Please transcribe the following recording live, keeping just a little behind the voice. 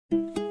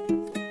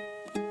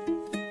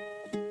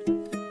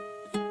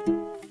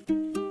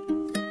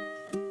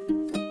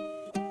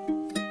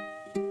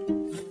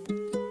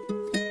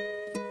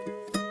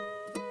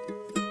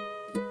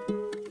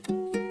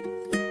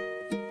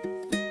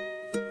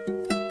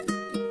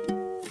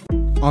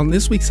On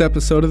this week's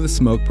episode of The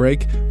Smoke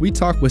Break, we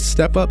talk with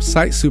Step Up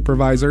site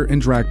supervisor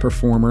and drag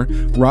performer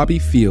Robbie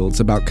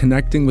Fields about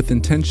connecting with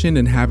intention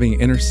and having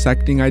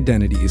intersecting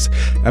identities.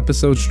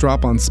 Episodes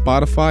drop on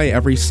Spotify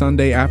every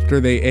Sunday after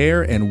they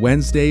air and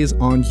Wednesdays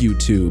on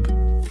YouTube.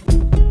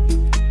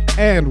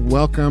 And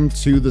welcome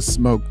to The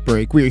Smoke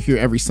Break. We are here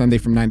every Sunday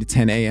from 9 to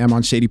 10 a.m.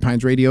 on Shady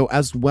Pines Radio,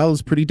 as well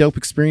as Pretty Dope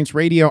Experience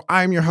Radio.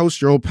 I'm your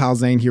host, your old pal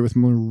Zane, here with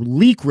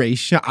Malik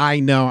Raisha. I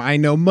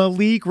know,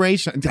 Malik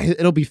Raisha.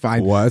 It'll be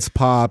fine. What's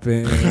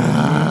poppin'?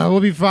 We'll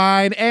be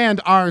fine.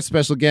 And our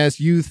special guest,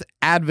 youth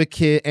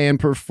advocate and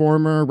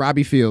performer,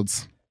 Robbie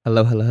Fields.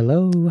 Hello.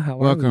 How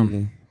are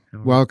you?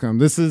 Welcome.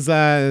 This is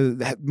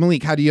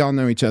Malik. How do y'all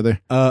know each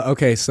other?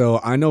 Okay, so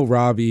I know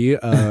Robbie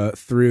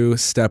through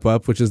Step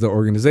Up, which is the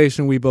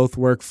organization we both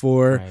work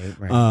for.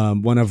 Right.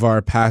 One of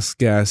our past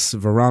guests,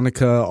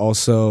 Veronica,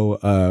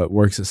 also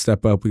works at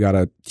Step Up. We got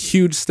a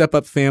huge Step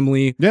Up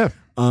family. Yeah.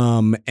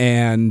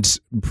 And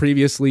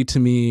previously to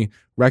me,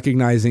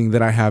 recognizing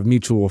that I have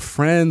mutual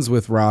friends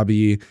with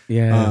Robbie,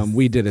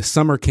 we did a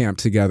summer camp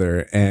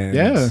together.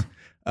 And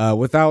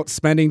without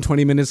spending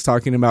 20 minutes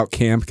talking about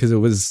camp, because it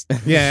was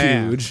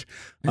huge,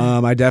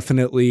 I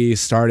definitely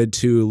started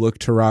to look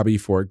to Robbie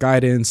for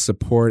guidance,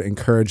 support,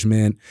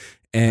 encouragement,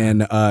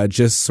 and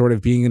just sort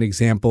of being an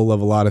example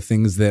of a lot of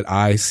things that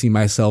I see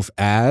myself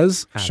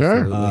as.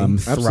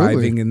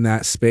 Thriving in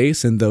that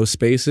space, in those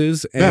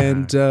spaces.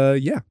 And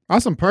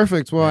Awesome.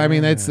 Perfect. Well, I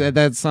mean,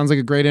 that sounds like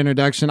a great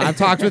introduction. I've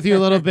talked with you a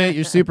little bit.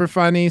 You're super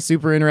funny,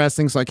 super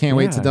interesting. So I can't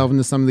wait to delve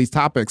into some of these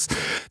topics.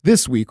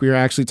 This week, we are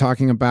actually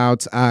talking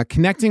about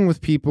connecting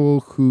with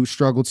people who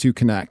struggle to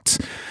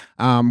connect.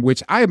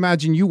 Which I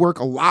imagine you work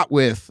a lot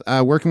with,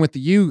 working with the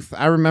youth.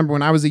 I remember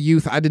when I was a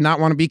youth, I did not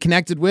want to be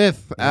connected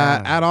with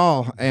at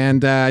all.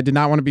 And I did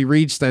not want to be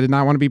reached. I did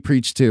not want to be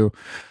preached to.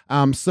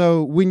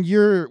 So when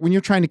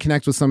you're trying to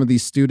connect with some of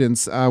these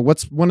students,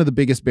 what's one of the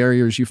biggest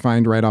barriers you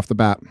find right off the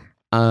bat?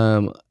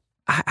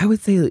 I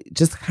would say,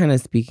 just kind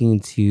of speaking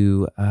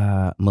to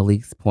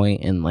Malik's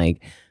point and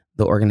like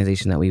the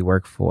organization that we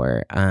work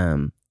for,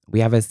 we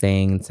have a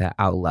saying to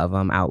outlove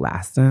them,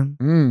 outlast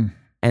them.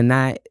 And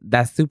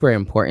that's super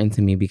important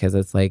to me, because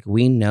it's like,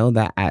 we know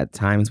that at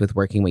times with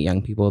working with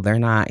young people, they're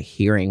not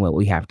hearing what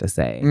we have to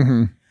say.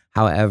 Mm-hmm.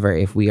 However,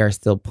 if we are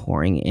still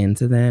pouring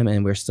into them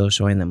and we're still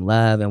showing them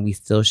love and we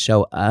still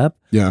show up,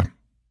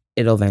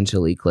 it'll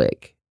eventually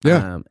click.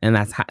 And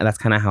that's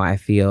kind of how I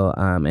feel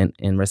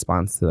in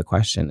response to the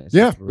question. It's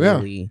just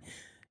really,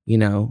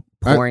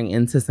 pouring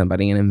into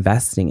somebody and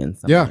investing in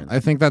someone. Yeah, I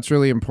think that's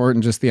really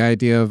important. Just the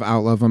idea of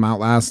outlove them,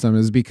 outlast them,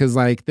 is because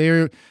like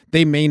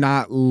they may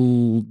not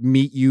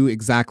meet you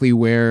exactly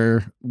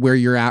where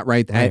you're at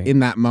in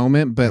that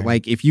moment, but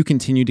like if you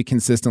continue to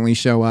consistently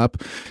show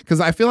up, because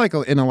I feel like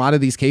in a lot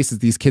of these cases,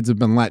 these kids have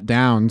been let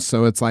down.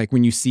 So it's like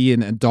when you see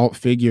an adult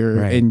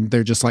figure and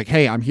they're just like,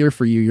 "Hey, I'm here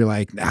for you," you're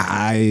like,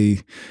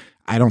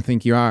 I don't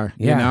think you are,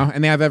 you know?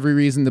 And they have every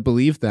reason to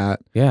believe that.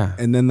 Yeah.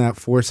 And then that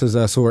forces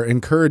us or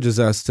encourages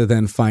us to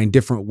then find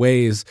different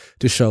ways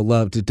to show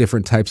love to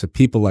different types of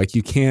people. Like,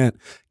 you can't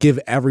give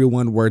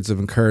everyone words of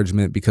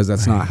encouragement, because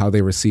that's not how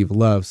they receive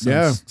love.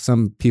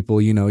 Some people,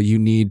 you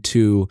need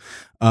to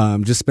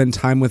just spend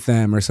time with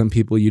them, or some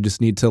people you just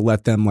need to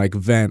let them like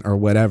vent or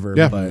whatever.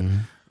 Yeah.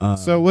 But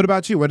so what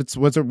about you?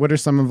 What are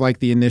some of like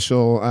the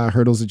initial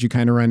hurdles that you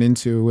kind of run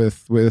into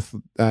with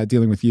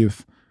dealing with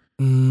youth?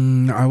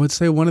 I would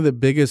say one of the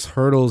biggest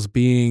hurdles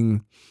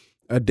being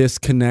a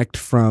disconnect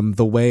from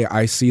the way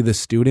I see the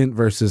student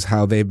versus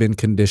how they've been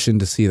conditioned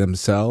to see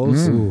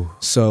themselves.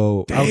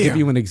 So I'll give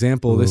you an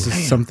example. This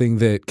is something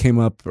that came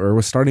up, or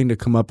was starting to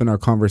come up in our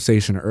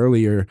conversation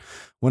earlier.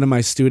 One of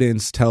my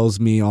students tells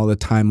me all the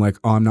time, like,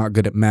 "Oh, I'm not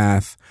good at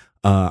math.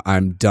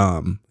 I'm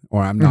dumb,"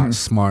 or "I'm not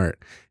smart."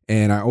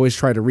 And I always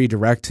try to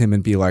redirect him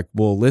and be like,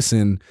 "Well,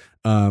 listen,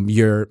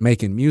 you're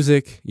making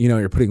music,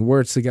 you're putting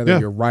words together,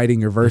 you're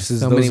writing your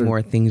verses. There's so many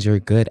more things you're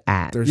good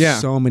at.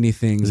 There's so many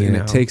things, and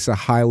it takes a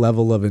high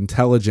level of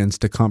intelligence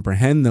to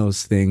comprehend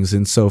those things."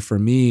 And so for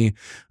me,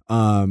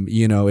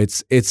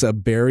 it's a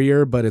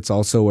barrier, but it's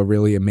also a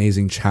really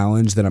amazing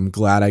challenge that I'm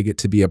glad I get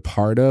to be a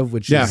part of,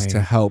 which is to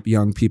help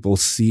young people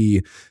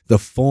see the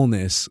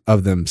fullness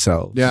of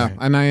themselves. Yeah,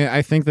 and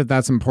I think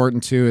that's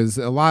important too. Is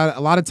a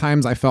lot of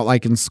times I felt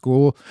like in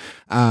school,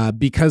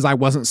 because I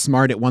wasn't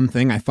smart at one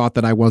thing, I thought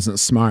that I wasn't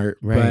smart.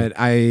 But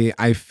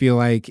I feel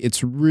like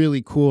it's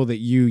really cool that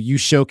you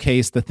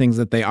showcase the things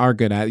that they are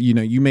good at.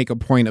 You make a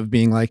point of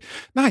being like,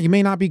 "Nah, you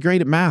may not be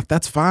great at math.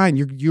 That's fine.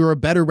 You're a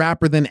better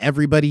rapper than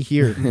everybody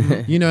here."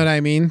 You know what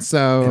I mean?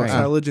 So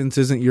intelligence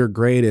isn't your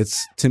grade.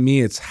 To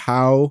me, it's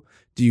how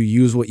do you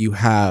use what you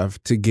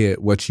have to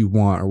get what you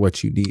want or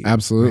what you need.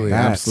 Absolutely.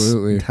 That's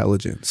absolutely.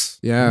 Intelligence.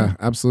 Yeah,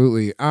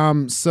 absolutely.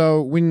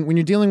 So when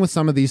you're dealing with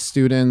some of these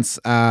students,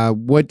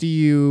 what do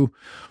you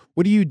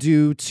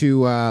do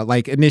to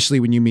like initially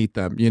when you meet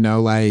them,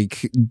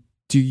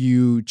 do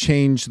you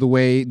change the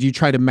way, do you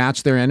try to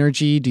match their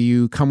energy? Do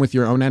you come with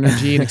your own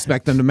energy and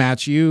expect them to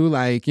match you?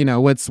 Like,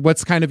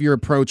 what's kind of your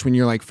approach when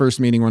you're like first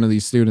meeting one of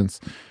these students?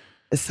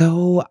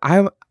 So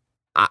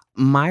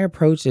my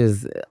approach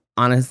is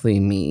honestly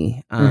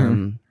me.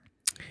 And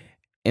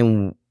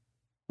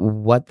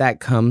what that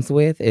comes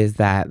with is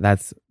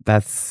that's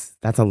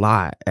a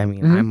lot. I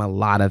mean, I'm a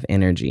lot of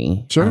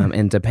energy. Sure.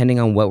 And depending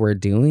on what we're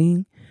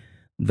doing,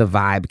 the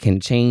vibe can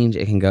change.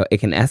 It can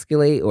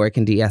escalate or it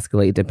can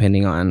de-escalate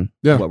depending on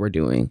what we're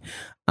doing.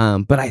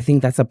 But I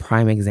think that's a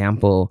prime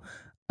example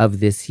of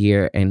this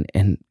year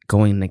and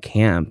going to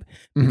camp,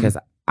 because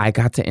I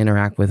got to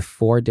interact with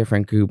 4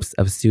 different groups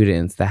of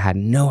students that had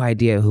no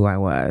idea who I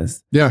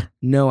was. Yeah.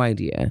 No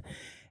idea.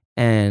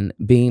 And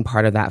being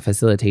part of that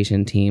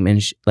facilitation team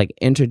and like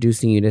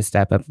introducing you to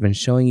Step Up and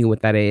showing you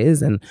what that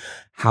is and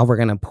how we're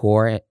going to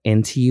pour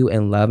into you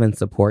and love and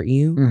support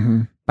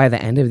you. By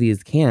the end of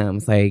these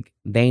camps, like,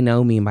 they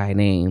know me by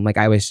name. Like,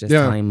 I was just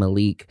telling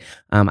Malik,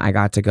 I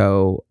got to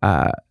go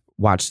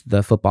watch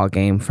the football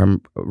game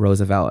from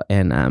Roosevelt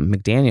and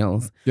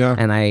McDaniels. Yeah.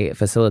 And I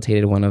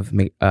facilitated one of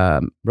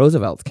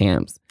Roosevelt's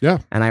camps. Yeah.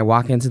 And I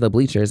walk into the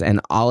bleachers and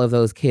all of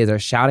those kids are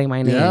shouting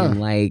my name. Yeah.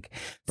 Like,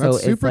 so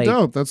that's super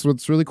dope. That's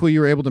what's really cool.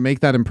 You were able to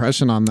make that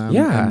impression on them.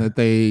 Yeah. And that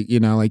they, you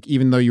know, like,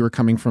 even though you were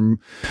coming from,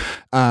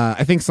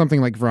 I think something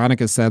like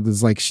Veronica said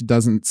is like, she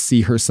doesn't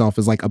see herself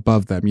as like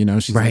above them, you know,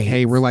 she's like,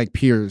 hey, we're like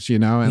peers, you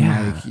know, and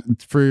like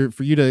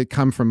for you to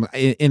come from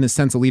in a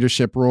sense, a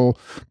leadership role,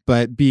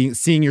 but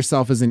seeing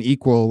yourself as an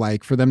equal,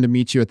 like for them to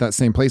meet you at that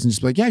same place and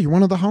just be like, yeah, you're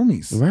one of the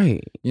homies.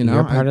 Right. You know,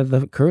 you're part of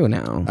the crew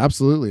now.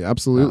 Absolutely.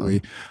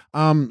 Absolutely.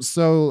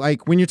 So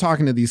like when you're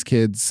talking to these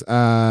kids,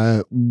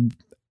 how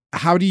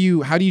do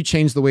you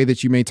change the way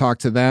that you may talk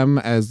to them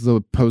as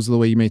opposed to the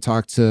way you may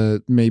talk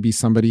to maybe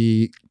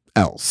somebody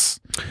else?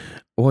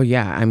 Well,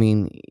 yeah, I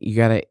mean, you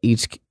gotta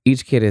each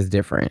kid is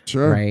different,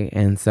 sure, right?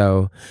 And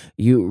so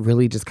you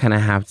really just kind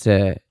of have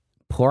to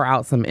pour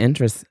out some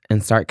interest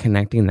and start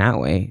connecting that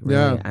way. Really.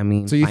 Yeah, I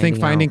mean, so you think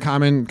finding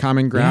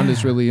common ground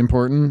is really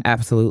important?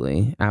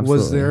 Absolutely,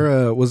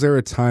 absolutely. Was there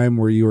a time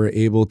where you were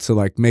able to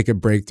like make a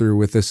breakthrough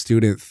with a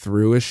student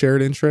through a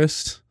shared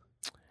interest?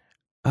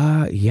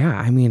 Yeah.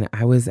 I mean,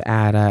 I was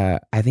at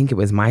I think it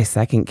was my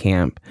second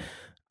camp,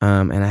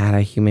 and I had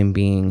a human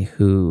being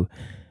who,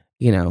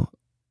 you know,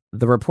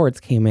 the reports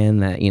came in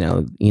that you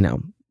know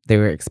they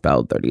were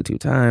expelled 32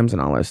 times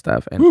and all that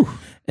stuff,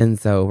 and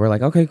so we're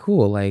like, okay,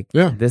 cool, like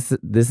this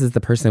is the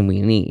person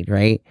we need,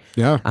 right?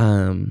 Yeah.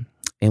 And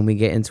we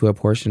get into a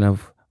portion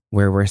of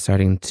where we're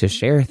starting to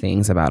share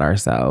things about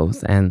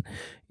ourselves, and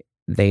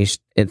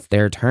it's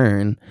their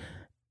turn,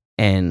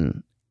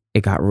 and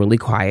it got really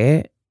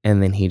quiet,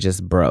 and then he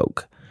just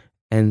broke,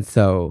 and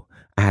so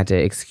I had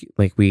to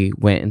we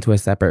went into a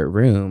separate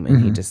room,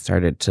 and he just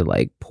started to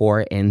like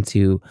pour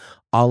into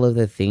all of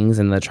the things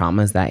and the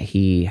traumas that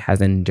he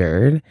has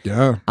endured.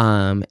 Yeah.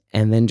 And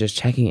then just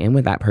checking in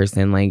with that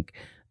person, like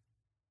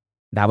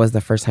that was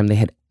the first time they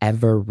had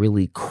ever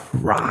really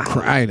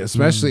cried,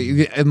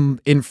 especially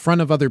in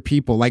front of other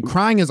people. Like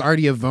crying is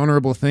already a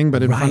vulnerable thing,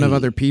 but in front of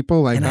other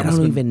people, like, and I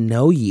don't even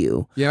know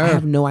you. Yeah. I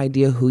have no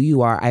idea who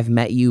you are. I've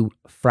met you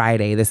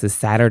Friday. This is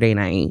Saturday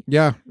night.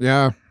 Yeah.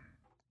 Yeah.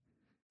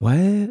 What?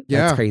 Yeah.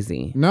 That's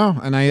crazy. No,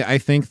 and I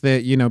think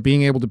that, you know,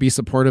 being able to be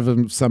supportive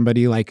of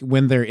somebody like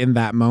when they're in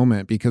that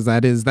moment, because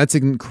that's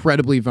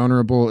incredibly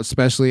vulnerable,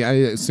 especially, I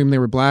assume they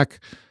were Black.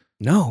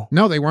 No,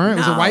 they weren't.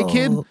 It was a white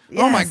kid.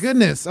 Yes.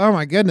 Oh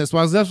my goodness.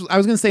 Well, I was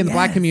going to say in the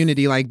Black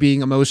community, like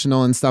being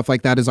emotional and stuff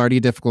like that is already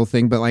a difficult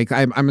thing. But like,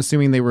 I'm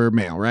assuming they were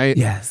male, right?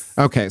 Yes.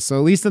 Okay. So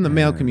at least in the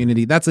male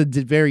community, that's a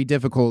very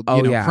difficult,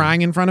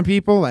 crying in front of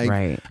people. Like,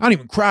 I don't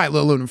even cry,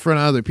 let alone in front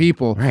of other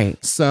people. Right.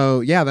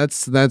 So yeah,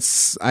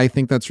 I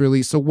think that's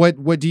really, so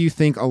what do you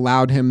think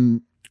allowed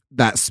him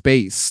that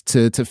space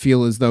to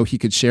feel as though he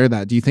could share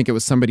that? Do you think it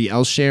was somebody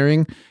else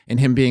sharing and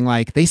him being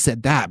like, they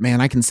said that,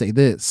 man, I can say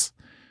this?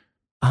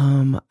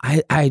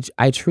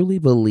 I truly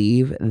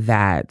believe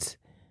that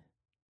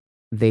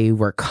they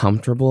were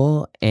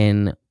comfortable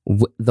in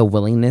the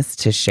willingness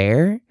to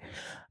share,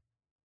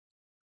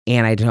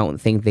 and I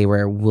don't think they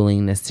were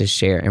willingness to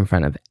share in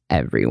front of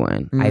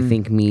everyone. I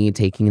think me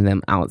taking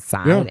them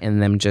outside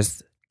and them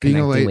just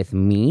connecting with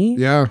me.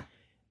 Yeah,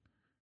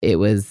 it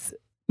was.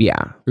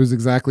 Yeah, it was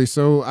exactly.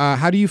 So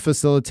how do you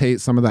facilitate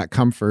some of that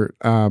comfort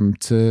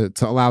to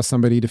allow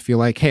somebody to feel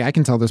like, hey, I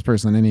can tell this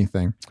person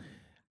anything?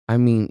 I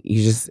mean,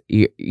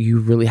 you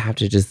really have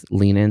to just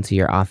lean into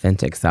your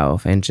authentic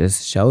self and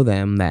just show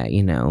them that,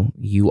 you know,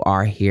 you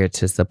are here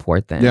to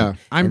support them. Yeah.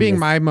 I'm being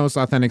my most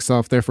authentic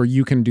self, therefore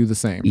you can do the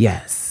same.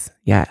 Yes.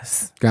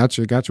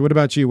 Gotcha. What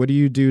about you? What do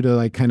you do to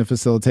like kind of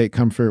facilitate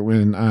comfort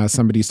when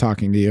somebody's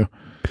talking to you?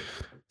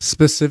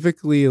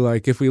 Specifically,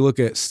 like if we look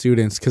at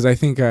students, because I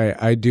think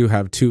I do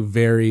have two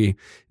very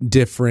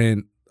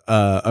different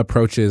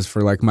approaches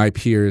for like my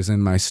peers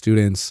and my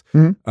students.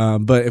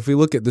 But if we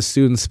look at the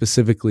students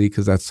specifically,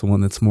 because that's the one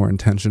that's more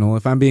intentional,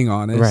 if I'm being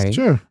honest, right?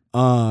 Sure.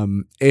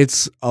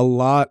 It's a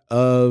lot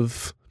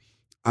of,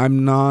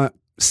 I'm not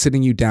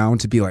sitting you down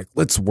to be like,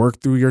 let's work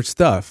through your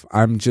stuff.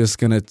 I'm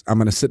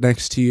gonna sit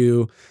next to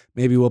you.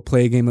 Maybe we'll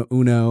play a game of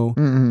Uno.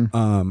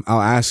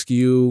 I'll ask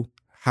you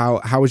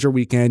how was your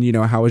weekend? You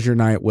know, how was your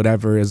night?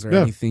 Whatever. Is there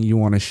anything you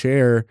want to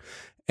share?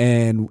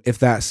 And if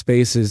that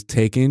space is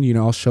taken,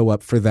 I'll show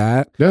up for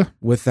that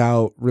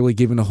without really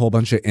giving a whole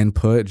bunch of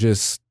input,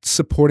 just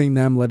supporting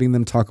them, letting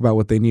them talk about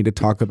what they need to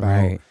talk about.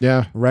 Right.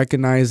 Yeah.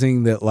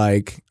 Recognizing that,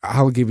 like,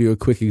 I'll give you a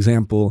quick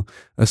example.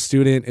 A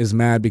student is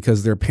mad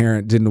because their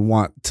parent didn't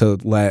want to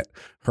let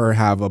her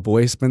have a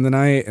boy spend the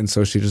night. And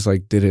so she just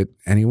like did it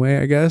anyway,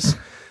 I guess.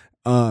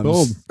 Bold.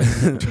 Wow.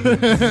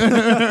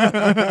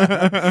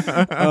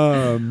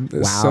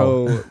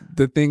 So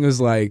the thing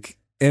is, like,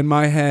 in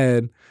my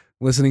head,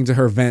 listening to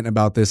her vent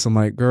about this, I'm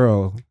like,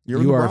 girl,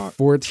 you are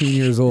 14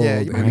 years old Yeah,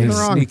 you might and be in you're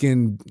the wrong.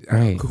 sneaking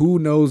Right. who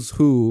knows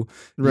who,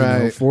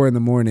 Right. 4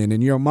 a.m.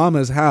 in your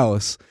mama's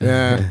house.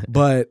 Yeah.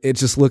 But it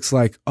just looks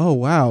like, oh,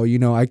 wow,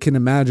 I can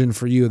imagine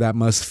for you that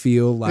must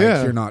feel like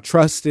you're not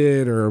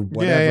trusted or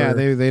whatever.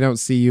 Yeah. They don't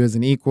see you as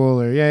an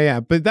equal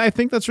or But I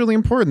think that's really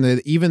important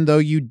that even though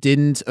you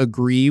didn't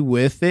agree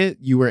with it,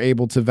 you were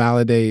able to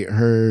validate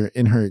her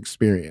in her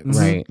experience.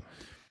 Right.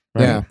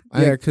 Yeah.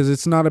 Yeah, because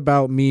it's not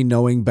about me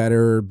knowing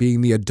better or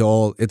being the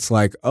adult. It's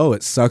like, oh,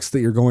 it sucks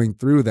that you're going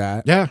through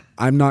that. Yeah.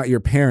 I'm not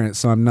your parent,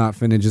 so I'm not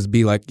finna just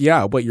be like,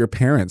 yeah, what your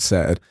parents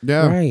said.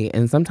 Yeah. Right.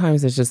 And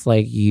sometimes it's just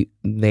like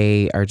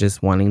they are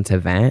just wanting to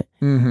vent.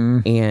 Mm-hmm.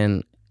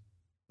 And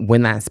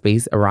when that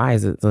space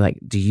arises, it's like,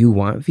 do you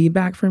want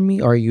feedback from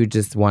me, or are you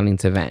just wanting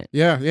to vent?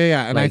 Yeah.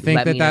 And Like, I think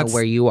let me know that's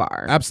where you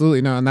are.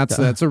 absolutely no, and that's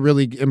a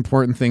really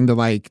important thing to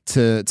like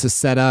to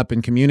set up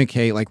and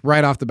communicate. Like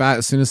right off the bat,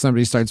 as soon as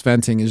somebody starts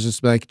venting, is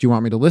just like, do you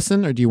want me to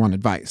listen or do you want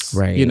advice?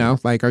 Right.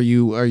 Like, are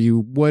you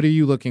what are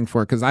you looking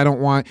for? Because I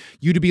don't want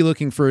you to be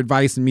looking for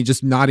advice and me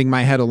just nodding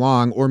my head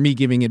along, or me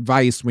giving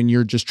advice when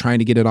you're just trying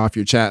to get it off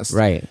your chest.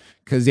 Right.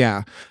 Because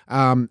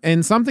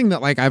and something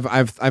that like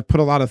I've put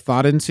a lot of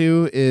thought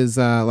into is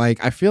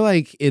like I feel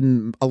like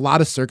in a lot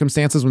of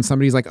circumstances when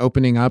somebody's like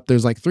opening up,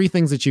 there's like 3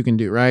 things that you can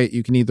do, right?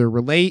 You can either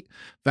relate,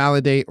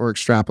 validate, or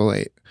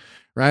extrapolate,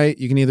 right?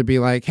 You can either be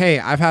like, hey,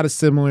 I've had a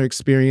similar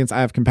experience,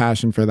 I have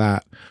compassion for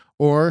that.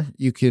 Or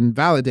you can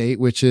validate,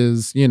 which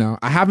is,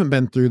 I haven't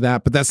been through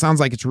that, but that sounds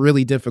like it's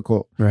really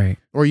difficult. Right.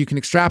 Or you can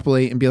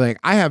extrapolate and be like,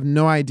 I have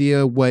no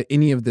idea what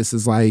any of this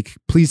is like.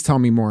 Please tell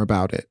me more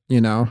about it,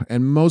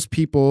 And most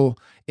people,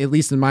 at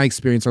least in my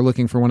experience, are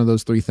looking for one of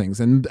those 3 things.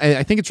 And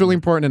I think it's really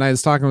important, and I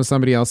was talking with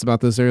somebody else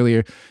about this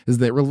earlier, is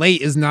that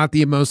relate is not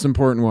the most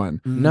important one.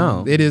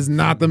 No. It is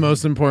not the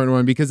most important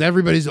one, because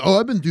everybody's,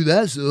 I've been through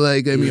that. So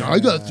like, I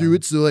got through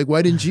it. So like,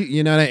 why didn't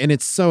you, and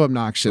it's so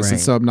obnoxious. Right.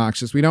 It's so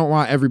obnoxious. We don't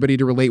want everybody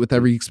to relate with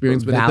every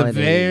experience, but at the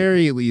Validate.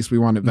 very least, we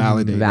want to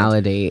validate.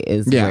 Validate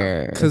is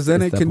where. Because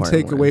then it can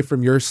take away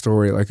from your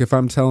story. Like if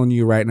I'm telling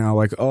you right now,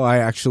 like, oh, I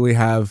actually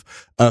have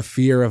a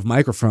fear of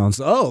microphones.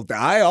 Oh,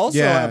 I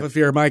also have a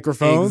fear of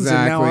microphones. And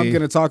now I'm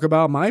going to talk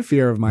about my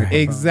fear of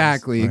microphones.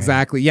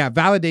 Exactly. Yeah.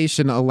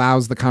 Validation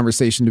allows the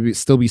conversation to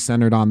still be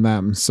centered on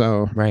them.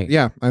 So,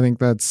 yeah, I think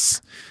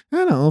that's, I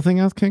don't know, the thing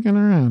I was kicking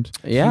around.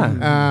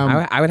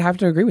 Yeah. I would have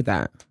to agree with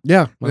that.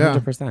 Yeah.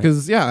 100%.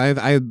 Because,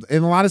 I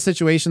in a lot of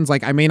situations,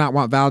 like I may not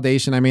want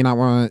validation. I may not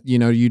want,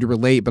 you to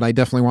relate, but I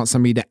definitely want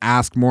somebody to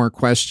ask more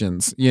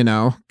questions,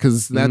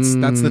 because that's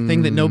the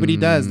thing that nobody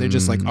does. They're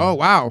just like, oh,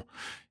 wow.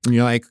 And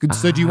you're like,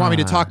 so do you want me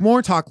to talk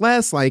more, talk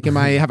less? Like,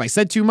 have I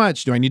said too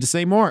much? Do I need to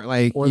say more?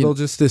 Like, or they'll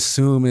just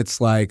assume it's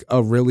like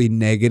a really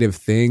negative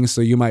thing.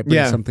 So you might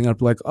bring something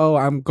up like, oh,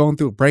 I'm going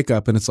through a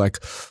breakup. And it's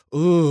like,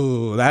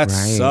 ooh, that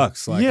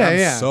sucks. Like,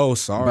 I'm so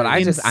sorry. But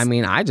I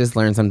just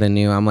learned something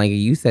new. I'm like,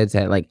 you said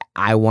that, like,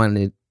 I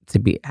wanted to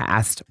be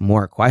asked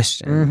more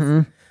questions.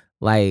 Mm-hmm.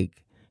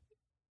 Like,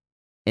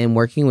 in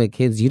working with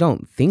kids, you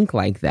don't think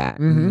like that.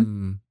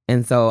 Mm-hmm.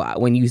 And so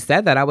when you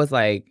said that, I was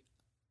like,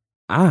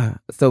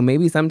 so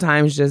maybe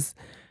sometimes just,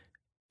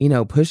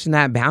 pushing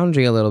that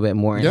boundary a little bit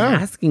more and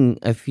asking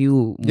a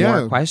few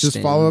more questions.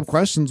 Just follow-up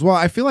questions. Well,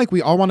 I feel like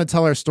we all want to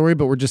tell our story,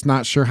 but we're just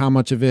not sure how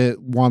much of it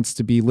wants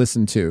to be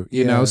listened to,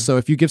 you know? So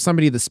if you give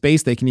somebody the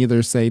space, they can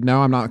either say,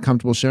 no, I'm not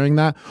comfortable sharing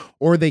that,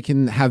 or they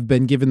can have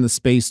been given the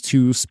space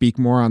to speak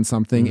more on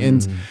something.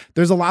 And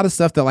there's a lot of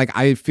stuff that like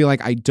I feel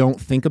like I don't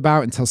think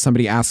about until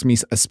somebody asks me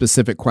a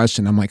specific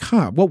question. I'm like,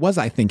 what was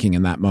I thinking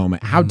in that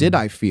moment? How did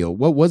I feel?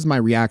 What was my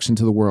reaction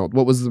to the world?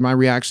 What was my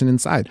reaction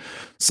inside?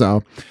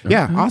 So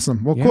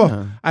awesome. Well,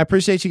 cool. I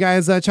appreciate you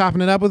guys chopping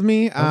it up with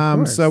me.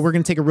 So we're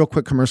going to take a real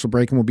quick commercial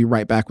break, and we'll be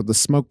right back with the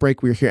smoke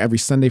break. We're here every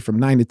Sunday from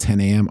 9 to 10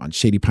 a.m. on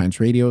Shady Pines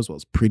Radio, as well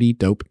as Pretty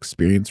Dope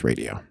Experience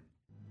Radio.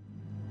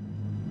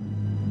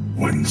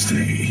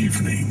 Wednesday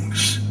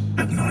evenings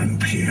at 9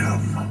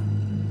 p.m.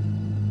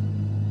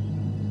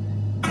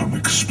 Come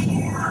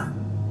explore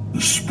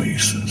the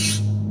spaces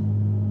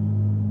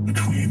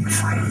between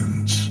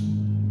friends.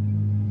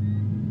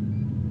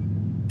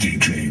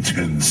 DJ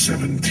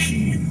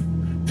 1017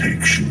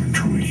 takes you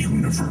into a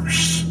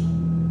universe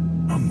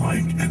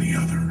unlike any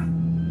other.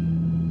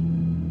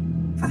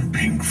 From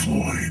Pink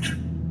Floyd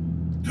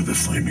to the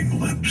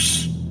Flaming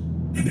Lips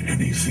and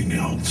anything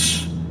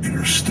else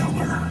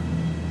interstellar.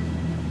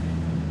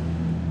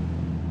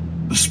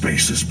 The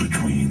spaces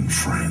between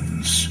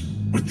friends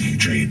with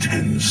DJ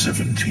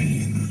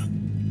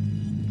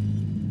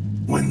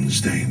 1017.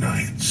 Wednesday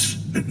nights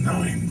at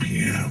 9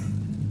 p.m.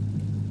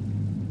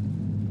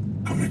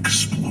 Come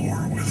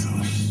explore with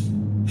us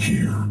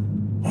here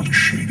on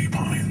Shady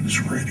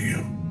Pines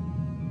Radio.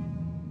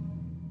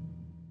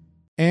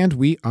 And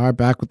we are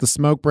back with the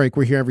Smoke Break.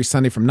 We're here every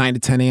Sunday from 9 to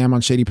 10 a.m. on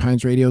Shady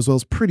Pines Radio, as well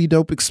as Pretty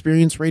Dope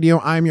Experience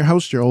Radio. I'm your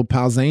host, your old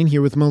pal Zane,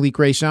 here with Malik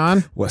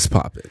Rayshawn. What's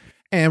poppin'?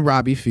 And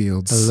Robbie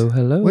Fields.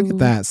 Hello. Look at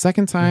that.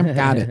 Second time.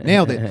 Got it.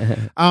 Nailed it.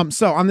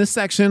 So on this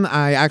section,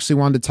 I actually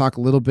wanted to talk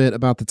a little bit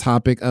about the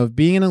topic of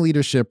being in a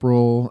leadership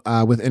role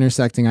with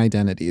intersecting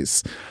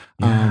identities.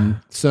 Yeah.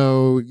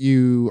 So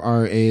you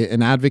are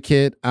an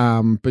advocate,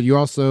 but you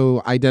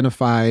also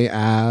identify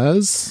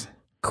as...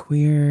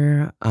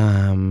 Queer,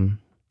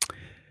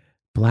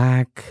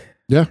 Black.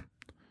 Yeah.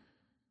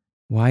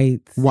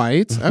 White.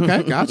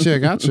 Okay.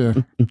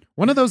 Gotcha.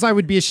 One of those I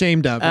would be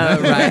ashamed of.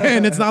 Right.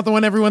 And it's not the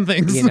one everyone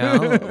thinks.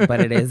 But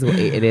it is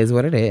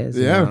what it is.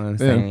 Yeah. You know what I'm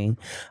saying?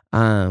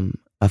 A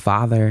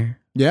father.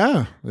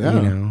 Yeah.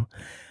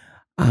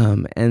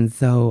 And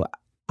so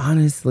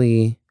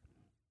honestly,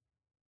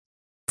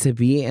 to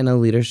be in a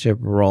leadership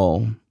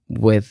role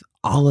with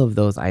all of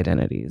those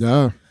identities.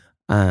 Yeah.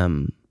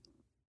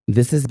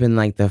 This has been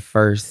like the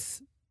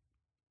first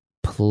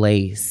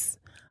place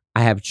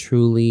I have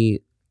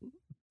truly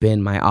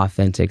been my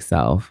authentic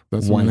self.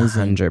 That's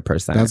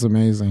 100%. That's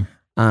amazing.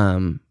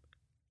 And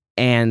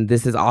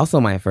this is also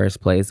my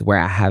first place where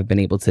I have been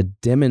able to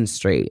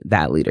demonstrate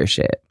that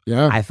leadership.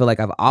 Yeah. I feel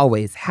like I've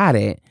always had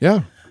it.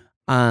 Yeah.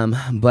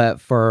 But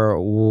for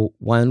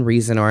one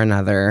reason or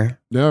another,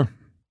 Yeah.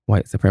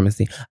 white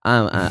supremacy.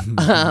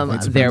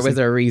 There was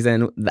a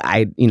reason that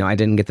I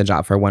didn't get the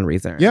job for one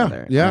reason or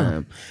another.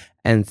 Yeah.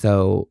 And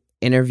so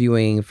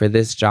interviewing for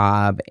this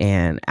job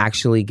and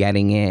actually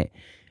getting it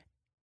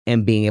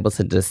and being able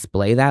to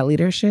display that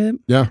leadership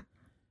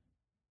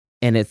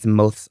in its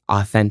most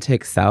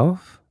authentic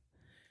self,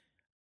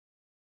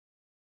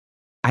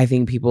 I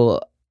think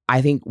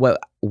what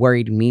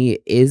worried me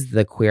is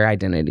the queer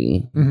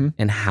identity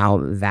and how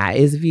that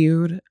is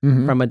viewed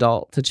from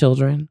adult to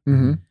children.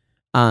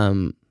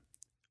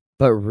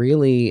 But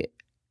really,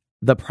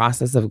 the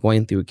process of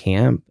going through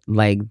camp,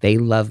 like, they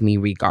love me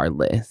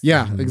regardless.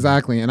 Yeah,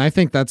 exactly. And I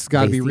think that's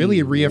got to be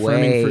really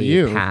reaffirming for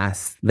you.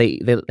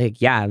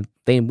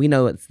 We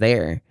know it's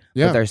there.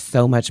 Yeah. But there's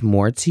so much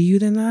more to you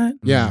than that.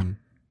 Yeah.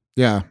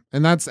 Yeah.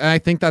 And I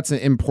think that's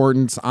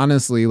important,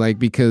 honestly, like,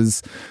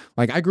 because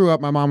like I grew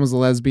up, my mom was a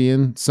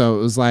lesbian. So it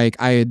was like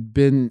I'd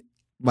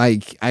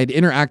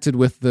interacted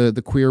with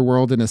the queer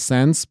world in a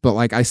sense, but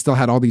like I still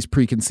had all these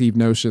preconceived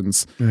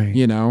notions, Right.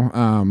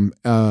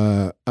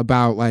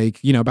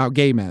 About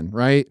gay men.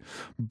 Right.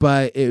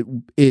 But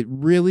it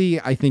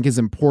really, I think, is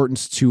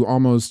important to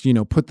almost,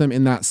 put them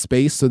in that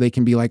space so they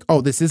can be like,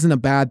 oh, this isn't a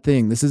bad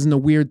thing. This isn't a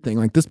weird thing.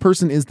 Like, this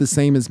person is the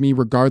same as me,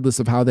 regardless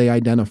of how they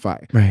identify.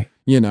 Right.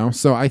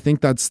 So I think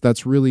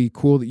that's really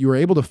cool that you were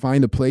able to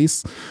find a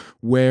place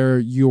where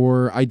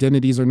your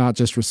identities are not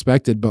just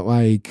respected, but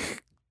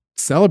like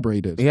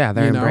celebrated. Yeah,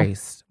 they're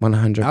embraced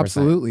 100%.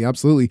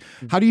 Absolutely.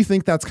 How do you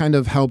think that's kind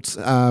of helped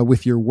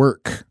with your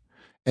work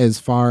as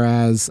far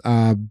as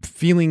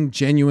feeling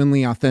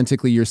genuinely,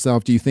 authentically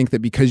yourself? Do you think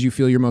that because you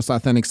feel your most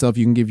authentic self,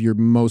 you can give your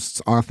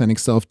most authentic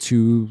self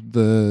to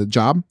the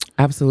job?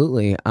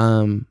 Absolutely.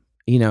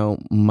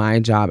 My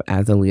job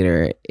as a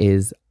leader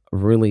is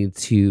really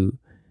to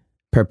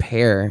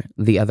prepare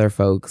the other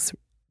folks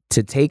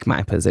to take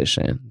my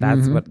position.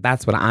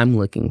 That's what I'm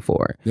looking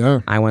for.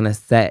 Yeah. I want to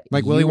set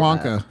like Willy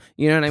Wonka. Up.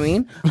 You know what I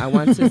mean? I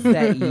want to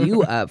set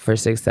you up for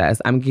success.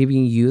 I'm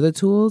giving you the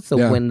tools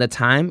so when the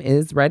time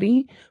is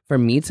ready for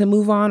me to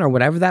move on or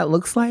whatever that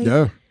looks like,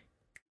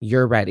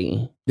 you're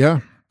ready. Yeah.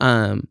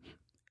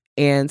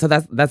 And so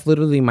that's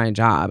literally my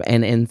job.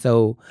 And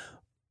so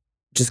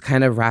just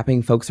kind of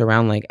wrapping folks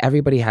around, like,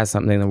 everybody has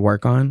something to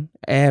work on.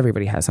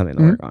 Everybody has something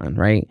to work on,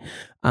 right?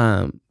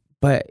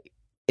 But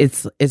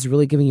it's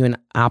really giving you an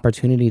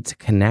opportunity to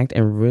connect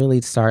and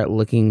really start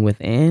looking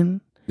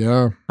within.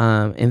 Yeah.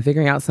 And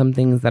figuring out some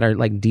things that are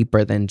like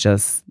deeper than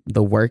just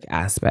the work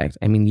aspect.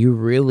 I mean, you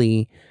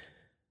really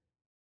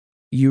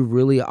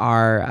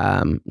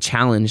are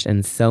challenged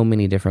in so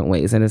many different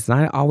ways. And it's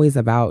not always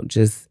about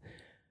just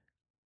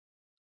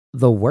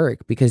the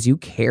work, because you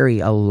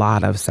carry a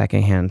lot of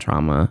secondhand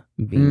trauma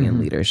being in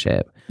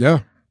leadership.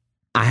 Yeah.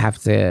 I have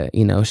to,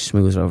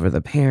 schmooze over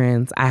the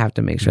parents. I have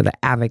to make sure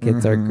the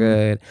advocates are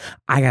good.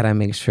 I got to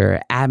make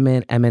sure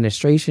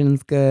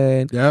administration's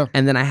good. Yeah.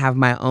 And then I have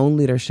my own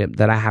leadership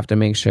that I have to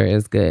make sure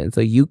is good.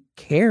 So you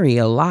carry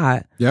a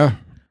lot. Yeah.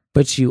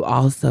 But you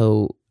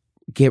also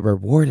get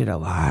rewarded a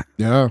lot.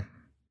 Yeah.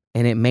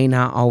 And it may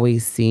not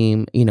always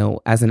seem,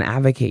 as an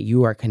advocate,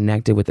 you are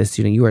connected with the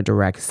student. You are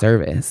direct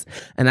service.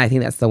 And I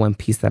think that's the one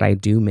piece that I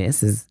do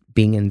miss, is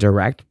being in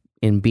direct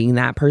and being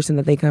that person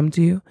that they come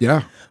to.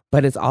 Yeah.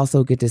 But it's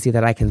also good to see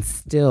that I can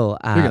still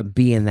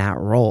be in that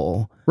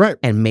role, right,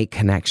 and make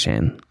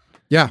connection.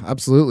 Yeah,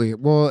 absolutely.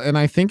 Well, and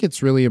I think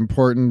it's really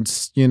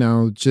important,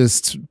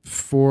 just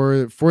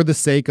for the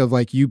sake of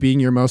like you being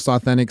your most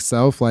authentic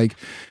self, like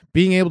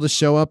being able to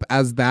show up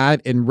as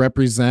that and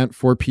represent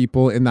for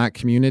people in that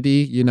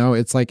community, you know,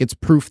 it's like, it's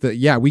proof that,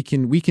 yeah, we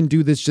can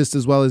do this just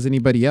as well as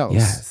anybody else.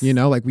 Yes. You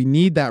know, like we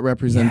need that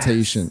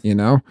representation, you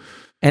know?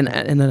 And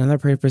another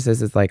purpose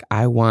is like,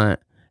 I want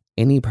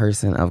any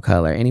person of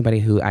color, anybody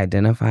who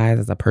identifies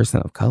as a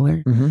person of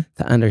color,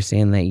 to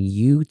understand that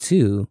you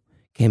too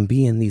can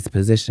be in these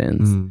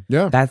positions.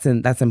 Yeah. That's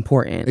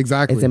important.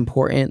 Exactly. It's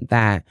important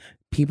that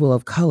people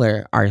of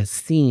color are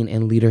seen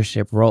in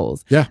leadership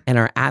roles and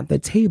are at the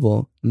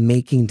table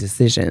making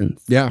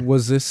decisions. Yeah.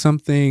 Was this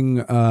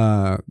something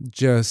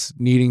just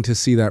needing to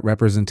see that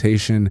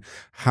representation?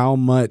 How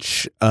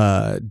much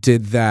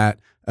did that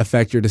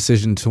affect your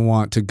decision to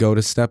want to go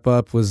to Step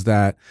Up? Was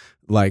that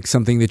like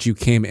something that you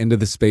came into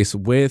the space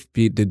with?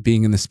 Did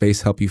being in the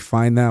space help you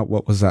find that?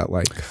 What was that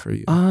like for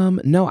you?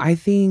 No, I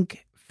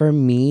think for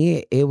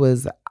me, it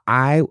was,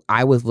 I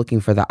was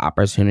looking for the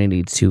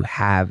opportunity to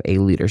have a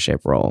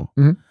leadership role.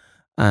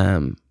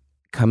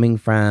 Coming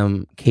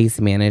from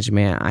case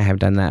management, I have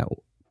done that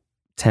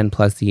 10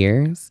 plus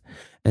years.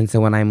 And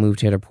so when I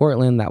moved here to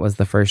Portland, that was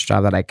the first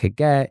job that I could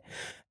get.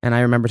 And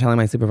I remember telling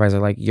my supervisor,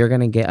 like, you're going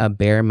to get a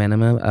bare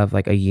minimum of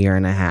like a year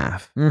and a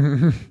half.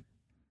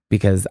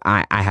 Because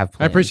I have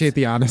plans. I appreciate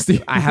the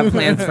honesty. I have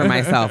plans for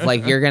myself.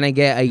 Like, you're going to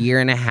get a year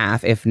and a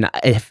half,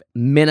 if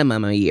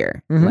minimum a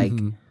year. Like,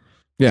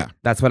 yeah,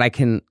 that's what I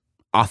can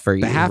offer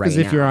you. The half right is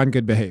if now. you're on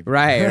good behavior.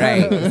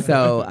 Right.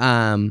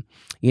 So,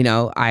 you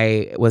know,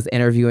 I was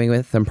interviewing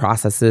with some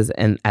processes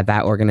and at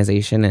that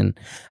organization,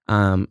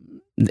 and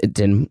it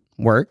didn't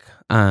work.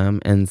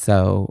 And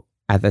so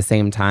at the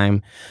same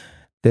time,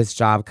 this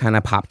job kind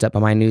of popped up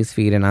on my news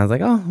feed, and I was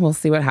like, oh, we'll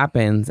see what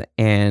happens.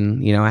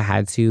 And, you know, I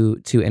had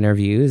two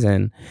interviews,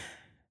 and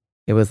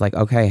it was like,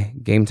 okay,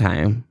 game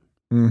time.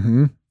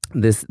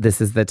 This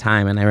is the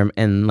time. And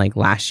and like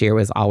last year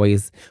was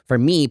always, for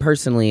me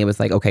personally, it was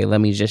like, okay,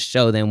 let me just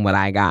show them what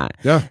I got.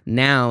 Yeah.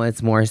 Now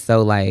it's more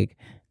so like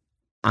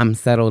I'm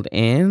settled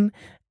in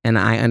and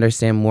I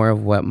understand more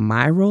of what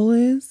my role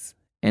is.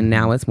 And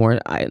now it's more,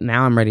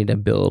 now I'm ready to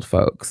build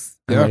folks.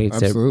 I'm ready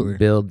to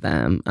build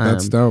them.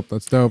 That's dope.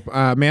 That's dope.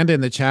 Amanda in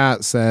the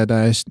chat said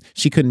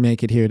she couldn't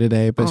make it here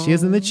today, but she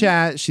is in the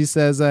chat. She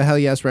says, hell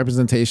yes,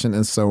 representation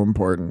is so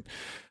important.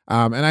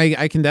 And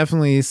I can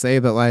definitely say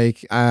that,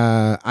 like,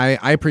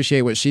 I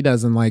appreciate what she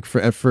does, and like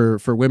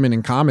for women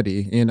in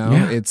comedy, you know,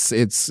 it's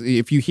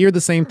if you hear the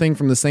same thing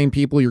from the same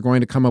people, you're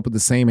going to come up with the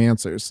same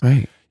answers.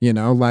 Right. You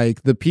know,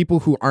 like the people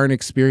who aren't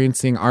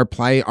experiencing our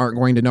plight aren't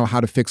going to know how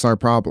to fix our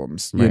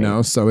problems, you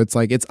know? So it's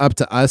like, it's up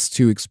to us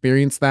to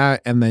experience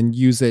that and then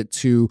use it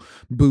to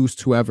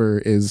boost whoever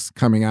is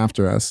coming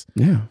after us.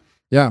 Yeah.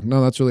 Yeah,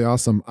 no, that's really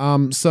awesome.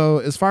 So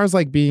as far as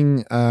like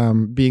being a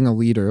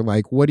leader,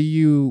 like what do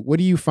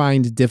you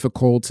find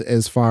difficult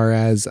as far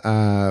as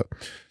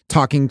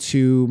talking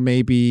to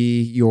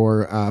maybe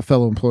your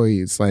fellow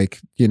employees,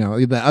 like, you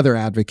know, the other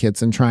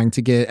advocates, and trying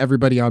to get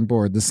everybody on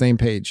board the same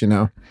page, you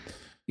know?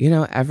 You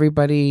know,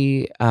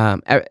 everybody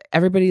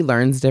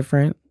learns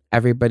different.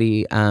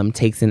 Everybody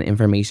takes in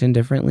information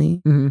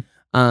differently.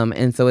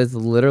 And so it's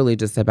literally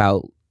just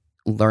about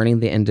learning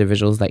the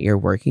individuals that you're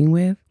working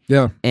with.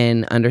 Yeah.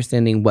 And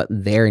understanding what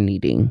they're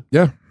needing.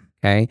 Yeah.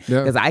 Okay.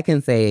 Because I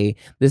can say,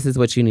 this is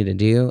what you need to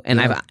do. And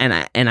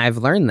I've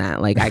learned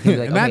that. Like, I can be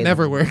like, and that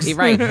never works.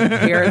 Right.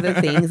 Here are the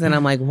things. And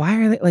I'm like,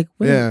 why are they like,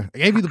 I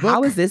gave you the book.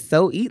 How is this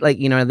so easy? Like,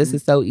 you know, this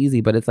is so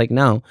easy, but it's like,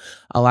 no,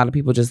 a lot of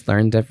people just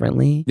learn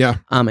differently. Yeah.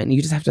 And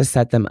you just have to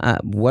set them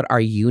up. What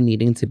are you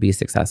needing to be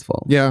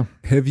successful? Yeah.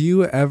 Have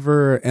you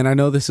ever, and I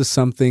know this is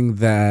something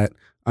that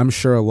I'm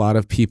sure a lot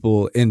of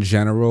people in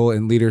general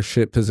in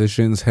leadership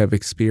positions have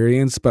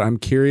experienced, but I'm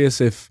curious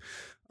if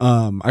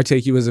I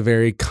take you as a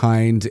very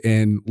kind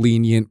and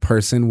lenient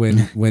person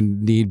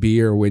when need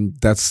be, or when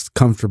that's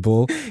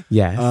comfortable.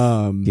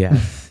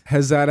 Yes.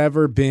 Has that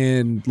ever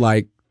been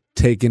like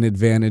taken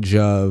advantage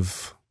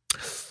of?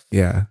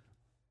 Yeah.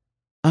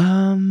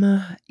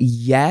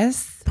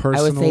 Yes.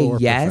 Personal I would say or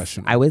yes.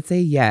 professional? I would say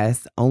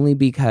yes, only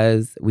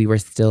because we were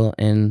still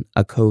in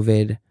a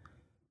COVID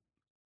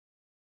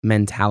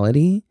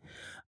mentality.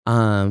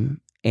 And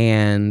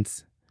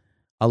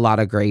a lot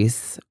of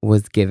grace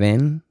was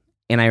given.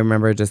 And I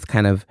remember just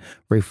kind of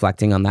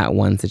reflecting on that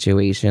one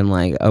situation,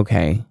 like,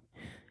 okay,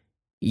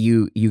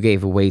 you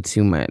gave away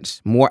too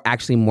much, more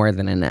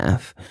than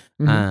enough.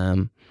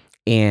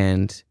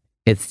 And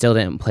it still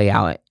didn't play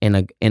out in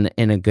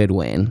a good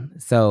win.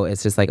 So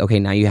it's just like, okay,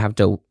 now you have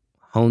to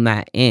hone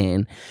that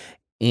in.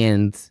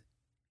 And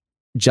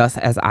just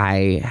as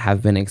I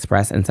have been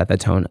expressed and set the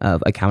tone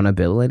of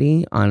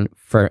accountability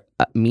for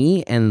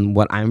me and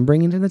what I'm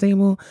bringing to the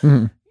table,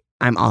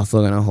 I'm also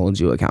going to hold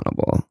you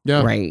accountable.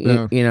 Yeah. Right.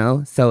 Yeah. You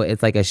know, so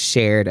it's like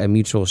a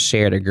mutual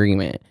shared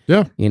agreement.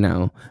 Yeah. You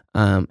know,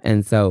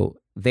 and so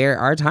there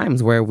are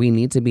times where we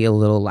need to be a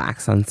little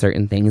lax on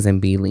certain things and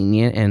be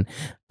lenient,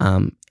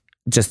 and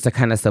just to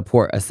kind of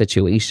support a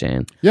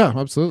situation. Yeah,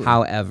 absolutely.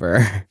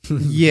 However,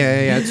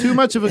 too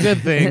much of a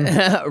good thing.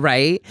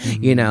 Right?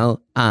 You know,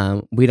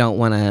 we don't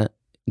want to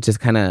just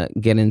kind of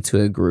get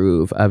into a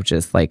groove of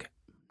just like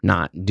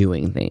not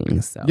doing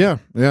things. So Yeah.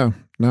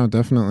 No,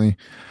 definitely.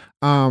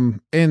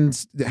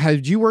 And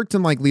had you worked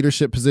in like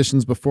leadership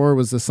positions before?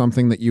 Was this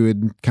something that you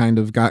had kind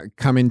of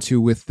come into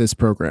with this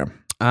program?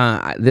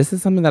 This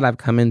is something that I've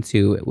come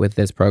into with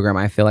this program.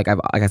 I feel like I've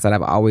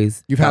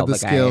always had the like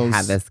skills. I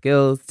had the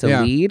skills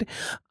to lead.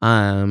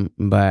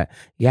 But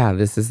yeah,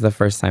 this is the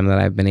first time that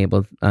I've been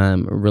able,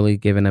 really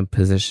given a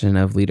position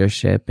of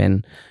leadership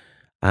and,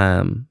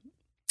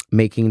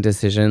 making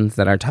decisions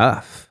that are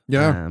tough.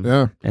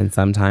 Yeah. And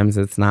sometimes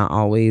it's not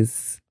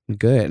always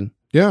good.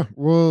 Yeah.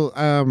 Well,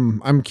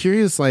 I'm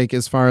curious, like,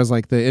 as far as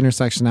like the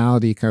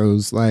intersectionality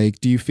goes, like,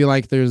 do you feel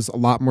like there's a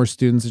lot more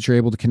students that you're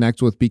able to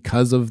connect with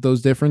because of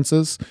those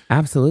differences?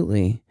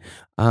 Absolutely.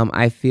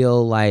 I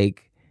feel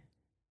like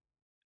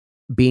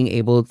being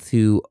able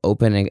to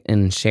open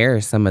and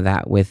share some of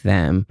that with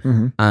them,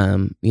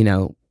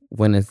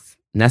 when it's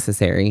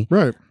necessary,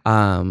 right?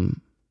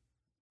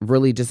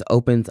 Really just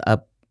opens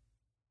up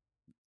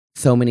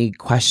so many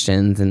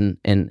questions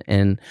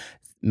and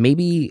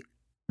maybe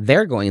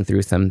they're going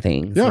through some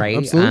things, right?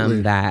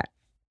 Absolutely.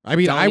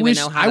 I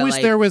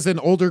wish there was an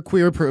older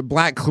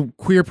black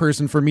queer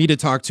person for me to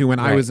talk to when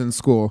I was in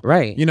school.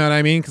 Right. You know what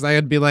I mean? Because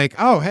I'd be like,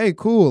 oh, hey,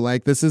 cool.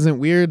 Like, this isn't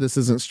weird. This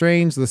isn't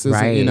strange. This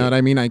isn't, you know what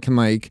I mean? I can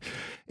like,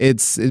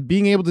 it's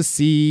being able to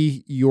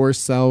see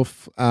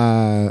yourself,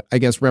 I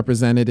guess,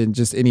 represented in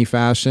just any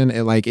fashion.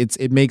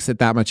 It makes it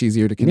that much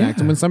easier to connect.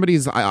 And when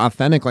somebody's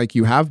authentic like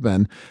you have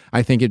been,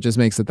 I think it just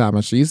makes it that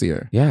much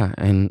easier. Yeah.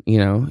 And,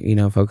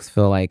 folks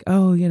feel like,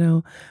 oh,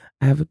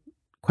 I have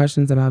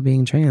questions about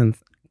being trans.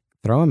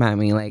 Throw them at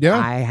me. Like,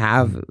 I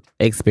have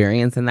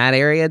experience in that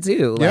area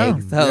too.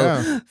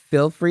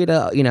 Feel free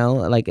to,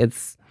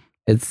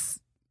 it's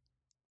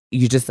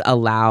you just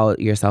allow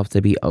yourself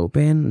to be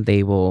open.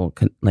 They will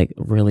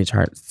really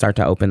start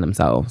to open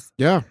themselves.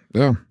 Yeah.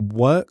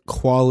 What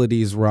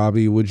qualities,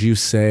 Robbie, would you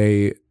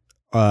say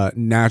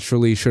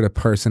naturally should a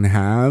person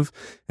have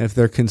if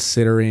they're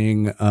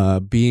considering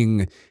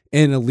being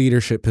in a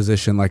leadership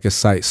position like a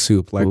site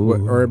soup? Like,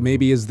 or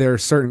maybe is there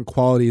certain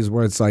qualities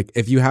where it's like,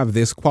 if you have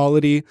this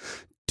quality,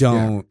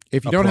 don't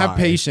if you don't have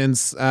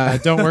patience,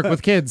 don't work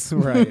with kids.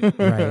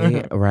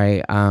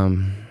 Right.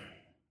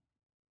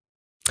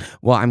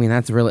 Well, I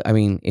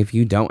mean, if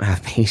you don't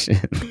have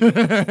patience,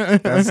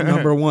 that's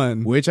number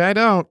one, which I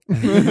don't.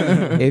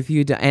 If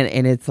you do,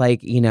 and it's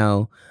like,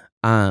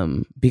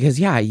 because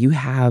you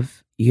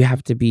have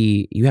to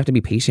be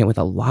patient with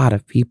a lot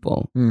of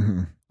people.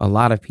 Mm-hmm. A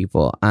lot of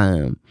people.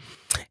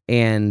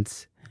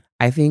 And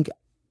I think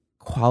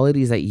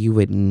qualities that you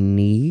would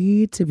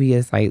need to be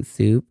a site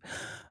soup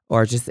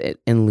or just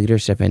in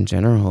leadership in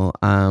general,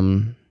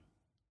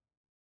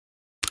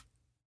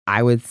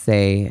 I would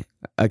say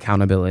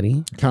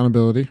accountability.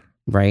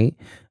 Right?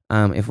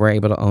 If we're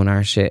able to own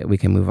our shit, we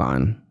can move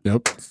on.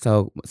 Yep.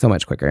 So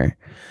much quicker.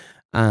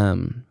 I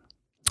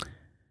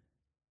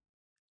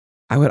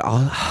would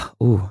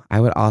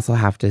also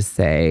have to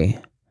say,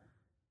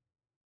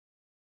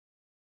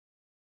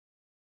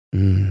 I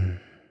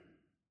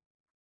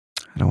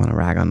don't want to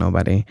rag on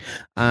nobody.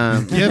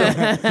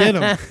 Get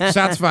him.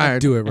 Shots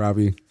fired. Do it,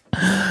 Robbie.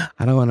 I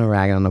don't want to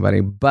rag on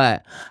nobody,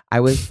 but I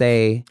would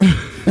say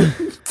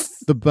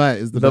the butt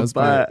is the best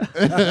part.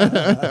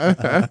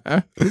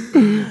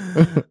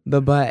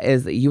 The butt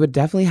is, you would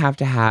definitely have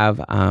to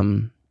have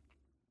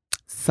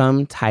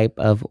some type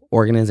of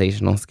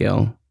organizational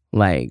skill.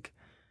 Like,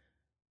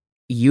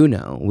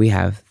 we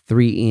have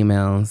 3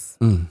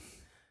 emails.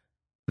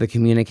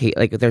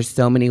 There's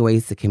so many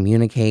ways to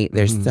communicate.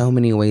 There's so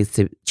many ways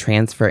to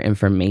transfer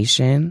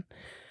information.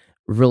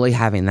 Really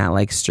having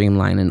that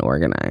streamlined and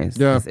organized.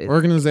 Yeah,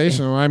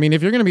 organizational. I mean,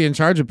 if you're going to be in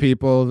charge of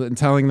people and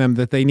telling them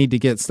that they need to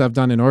get stuff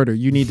done in order,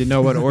 you need to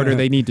know what order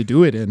they need to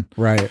do it in.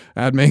 Right.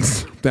 That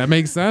makes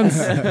sense.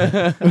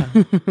 And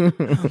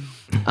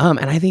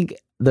I think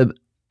the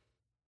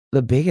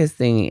biggest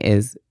thing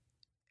is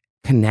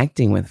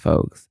connecting with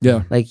folks.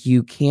 Yeah. Like,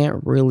 you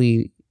can't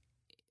really.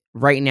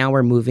 Right now,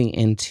 we're moving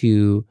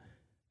into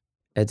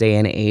a day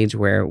and age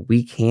where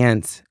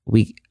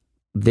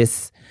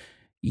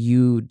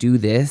you do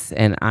this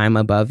and I'm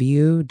above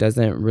you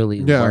doesn't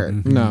really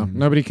work. No,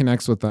 nobody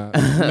connects with that.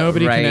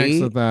 Nobody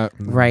connects with that.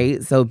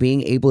 Right. So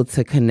being able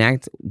to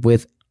connect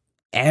with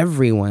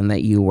everyone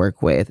that you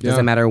work with,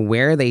 doesn't matter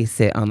where they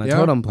sit on the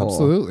totem pole.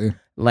 Absolutely.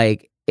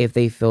 Like, if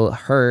they feel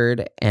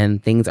heard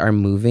and things are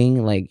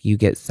moving, you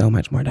get so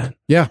much more done.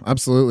 Yeah,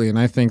 absolutely. And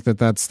I think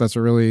that's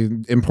a really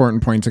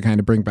important point to kind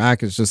of bring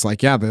back. It's just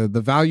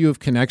the value of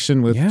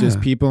connection with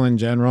just people in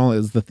general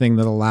is the thing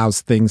that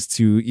allows things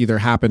to either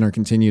happen or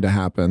continue to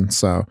happen.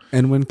 So,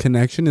 and when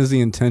connection is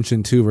the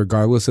intention too,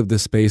 regardless of the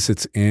space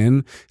it's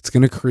in, it's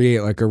going to create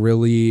a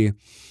really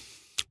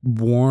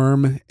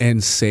warm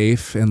and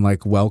safe and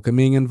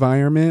welcoming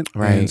environment.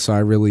 Right. And so I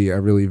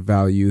really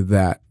value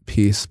that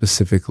piece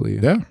specifically.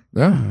 Yeah.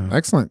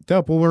 Excellent.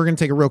 Dope. Well, we're going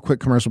to take a real quick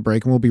commercial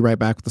break and we'll be right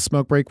back with the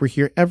smoke break. We're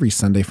here every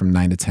Sunday from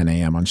 9 to 10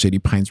 a.m. on Shady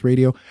Pines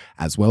Radio,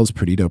 as well as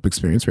Pretty Dope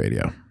Experience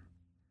Radio.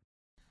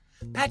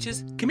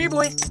 Patches, come here,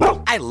 boy.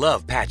 I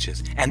love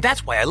Patches, and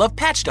that's why I love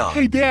Patch Dog.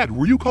 Hey, Dad,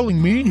 were you calling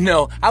me?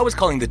 No, I was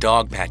calling the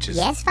dog Patches.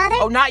 Yes, Father?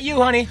 Oh, not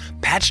you, honey.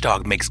 Patch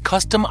Dog makes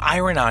custom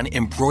iron-on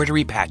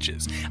embroidery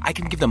patches. I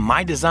can give them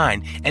my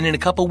design, and in a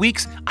couple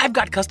weeks, I've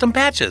got custom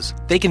patches.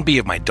 They can be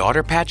of my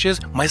daughter Patches,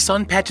 my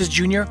son Patches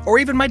Jr., or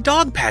even my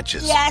dog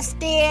Patches. Yes,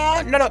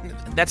 dear. No,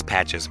 that's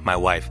Patches, my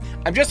wife.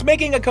 I'm just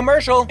making a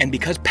commercial. And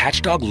because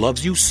Patch Dog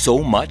loves you so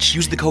much,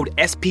 use the code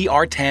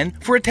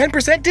SPR10 for a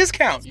 10%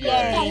 discount.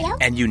 Yay.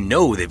 And you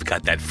know they've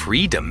got that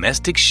free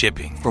domestic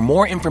shipping. For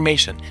more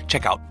information,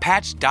 check out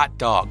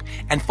patch.dog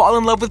and fall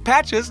in love with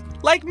patches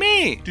like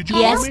me. Did you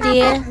Yes, call me?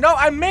 dear. No,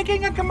 I'm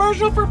making a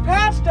commercial for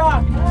Patch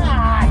Dog.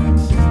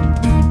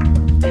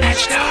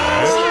 Patch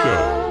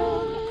Dog.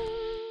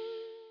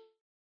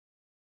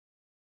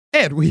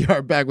 And we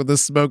are back with the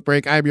smoke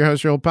break. I'm your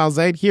host, your old pal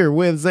Zane, here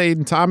with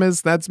Zane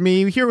Thomas. That's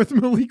me. Here with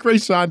Malik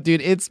Rayshawn.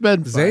 Dude, it's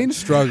been fun. Zane's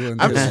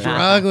struggling. I'm today.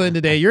 struggling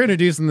today. You're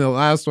introducing the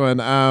last one.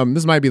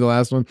 This might be the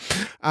last one.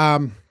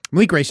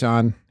 Malik Rayshawn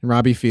and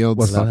Robbie Fields.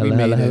 What's up? We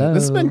Hello, made hello. it.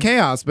 This has been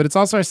chaos, but it's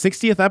also our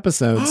 60th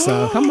episode.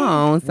 So Come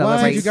on,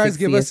 celebrate. Did you guys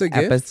give us a 60th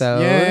gift?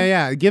 episode.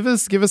 yeah. Give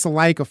us a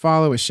like, a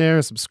follow, a share,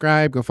 a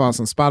subscribe. Go follow us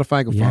on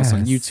Spotify. Go follow us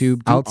on Yes.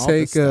 YouTube. Do I'll all this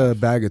take stuff. a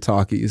bag of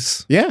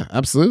Takis. Yeah,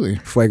 absolutely.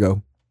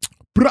 Fuego.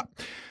 Bruh.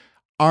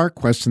 Our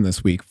question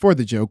this week for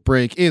the joke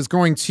break is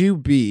going to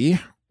be,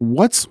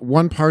 what's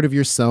one part of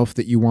yourself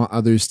that you want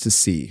others to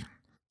see?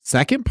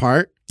 Second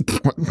part.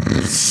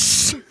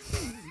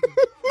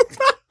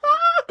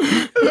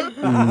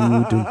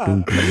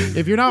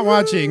 If you're not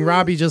watching,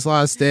 Robbie just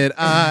lost it.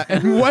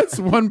 And what's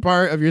one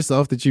part of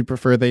yourself that you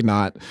prefer they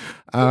not?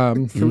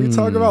 Can we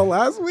talk about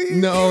last week?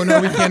 No,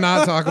 we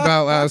cannot talk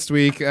about last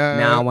week.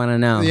 Now I want to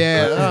know.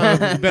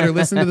 Yeah, you better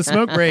listen to the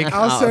smoke break.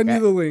 I'll send you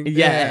the link.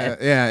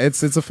 Yeah,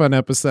 it's a fun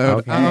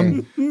episode.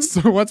 Okay.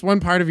 So what's one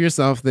part of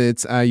yourself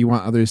that you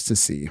want others to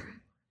see?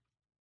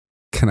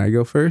 Can I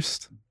go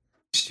first?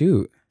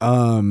 Shoot.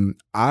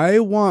 I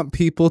want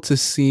people to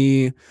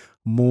see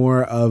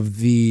more of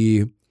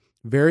the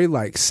very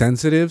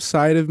sensitive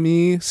side of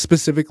me,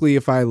 specifically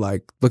if I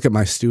look at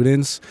my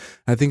students.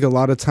 I think a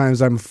lot of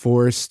times I'm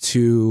forced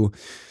to,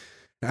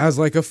 as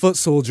a foot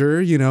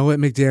soldier, at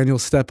McDaniel,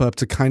 step up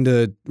to kind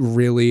of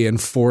really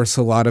enforce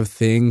a lot of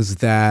things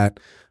that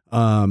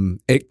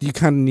you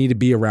kind of need to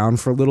be around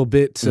for a little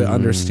bit to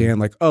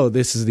understand oh,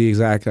 this is the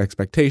exact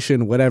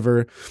expectation,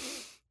 whatever.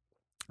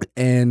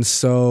 And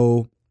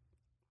so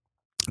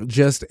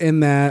just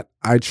in that,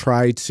 I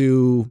try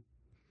to,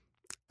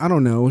 I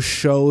don't know,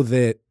 show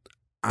that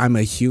I'm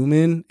a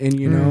human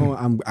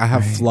and, I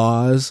have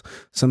flaws.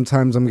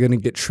 Sometimes I'm going to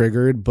get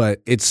triggered,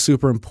 but it's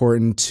super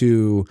important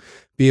to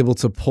be able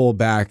to pull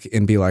back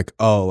and be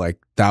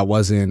that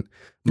wasn't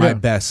my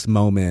best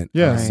moment.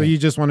 Yeah, Right. so you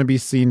just want to be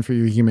seen for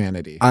your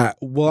humanity. I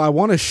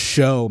want to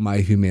show my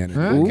humanity.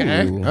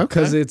 Okay. Ooh.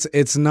 Because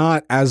it's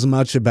not as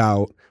much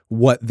about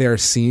what they're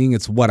seeing,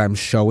 it's what I'm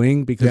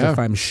showing. Because if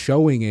I'm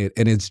showing it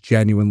and it's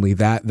genuinely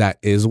that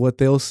is what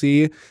they'll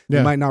see,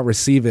 they might not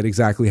receive it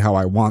exactly how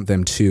I want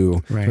them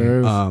to.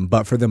 Right.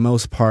 But for the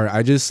most part,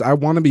 I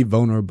want to be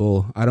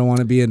vulnerable. I don't want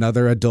to be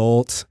another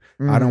adult.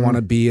 I don't want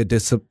to be a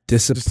disciplined.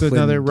 Just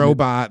another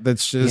robot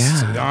that's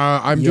just,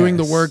 I'm doing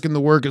the work and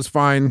the work is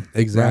fine.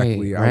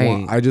 Exactly.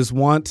 Right. I just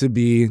want to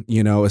be,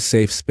 a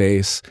safe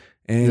space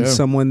and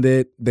someone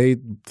that they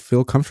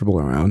feel comfortable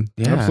around.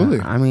 Yeah, Absolutely.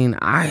 I mean,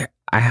 I'd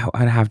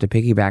have to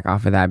piggyback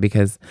off of that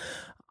because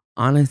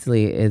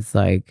honestly, it's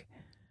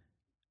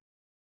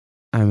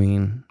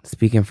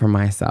speaking for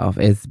myself,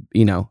 it's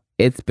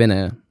been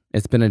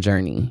a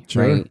journey,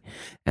 right?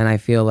 And I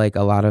feel like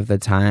a lot of the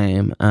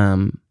time,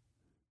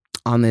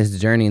 on this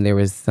journey, there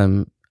was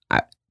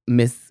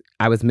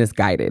I was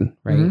misguided,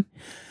 right? Mm-hmm.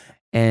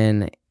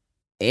 And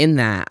in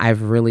that,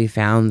 I've really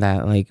found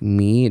that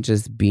me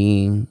just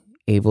being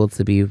able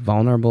to be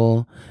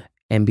vulnerable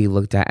and be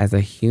looked at as a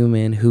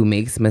human who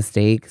makes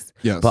mistakes,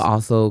 but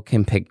also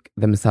can pick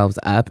themselves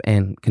up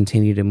and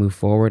continue to move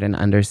forward and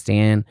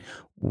understand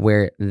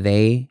where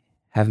they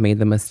have made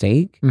the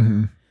mistake.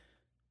 Mm-hmm.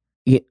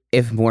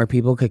 If more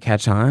people could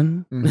catch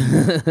on,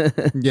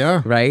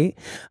 Yeah. right?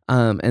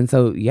 And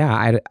so,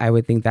 I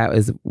would think that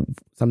is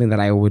something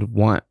that I would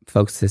want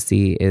folks to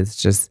see is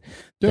just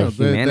the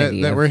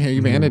humanity. that we're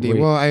humanity.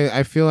 Well,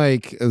 I feel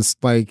like it's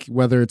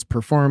whether it's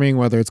performing,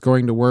 whether it's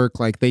going to work,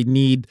 they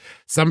need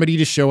somebody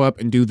to show up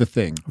and do the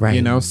thing,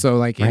 Right.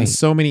 So in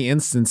so many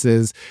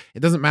instances,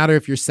 it doesn't matter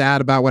if you're sad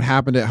about what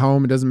happened at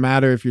home. It doesn't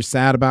matter if you're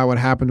sad about what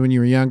happened when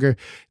you were younger.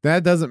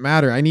 That doesn't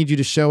matter. I need you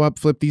to show up,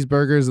 flip these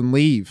burgers and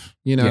leave.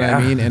 You know what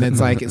I mean? And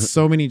it's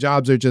so many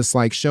jobs are just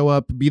show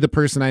up, be the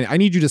person. I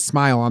need you to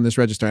smile on this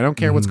register. I don't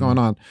care what's going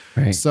on.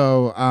 Right.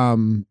 So,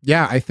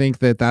 I think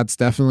that's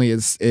definitely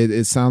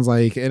it sounds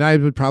like, and I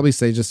would probably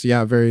say just,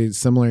 very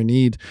similar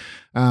need,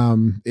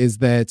 is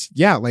that,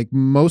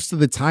 most of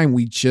the time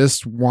we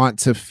just want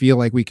to feel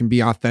like we can be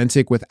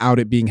authentic without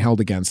it being held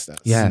against us.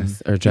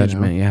 Yes, or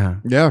judgment,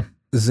 Yeah.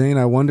 Zane,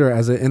 I wonder,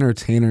 as an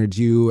entertainer,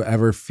 do you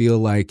ever feel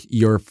like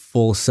your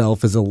full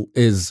self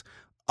is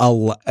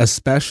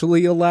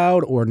especially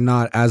allowed or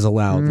not as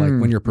allowed, like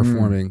when you're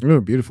performing? Oh,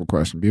 beautiful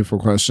question. Beautiful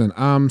question.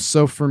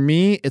 So for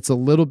me, it's a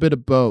little bit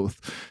of both.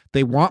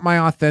 They want my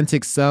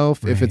authentic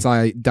self if it's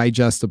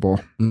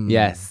digestible.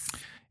 Yes.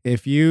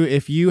 If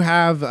you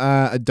have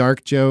a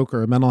dark joke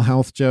or a mental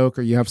health joke,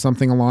 or you have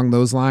something along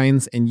those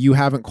lines and you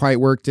haven't quite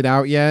worked it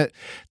out yet,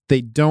 they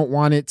don't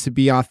want it to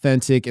be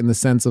authentic in the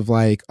sense of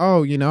like,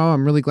 oh,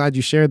 I'm really glad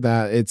you shared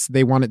that.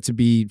 They want it to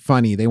be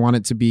funny. They want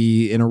it to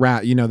be in a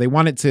rap. They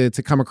want it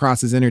to come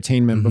across as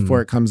entertainment before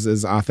it comes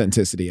as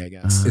authenticity, I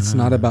guess. It's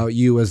not about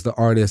you as the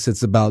artist.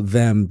 It's about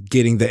them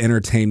getting the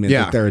entertainment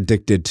that they're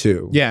addicted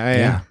to.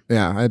 Yeah,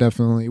 I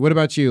definitely. What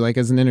about you? Like,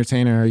 as an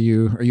entertainer, are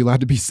you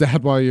allowed to be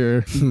sad while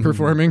you're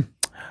performing?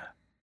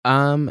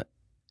 I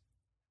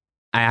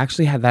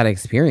actually had that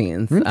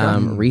experience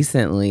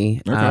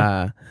recently.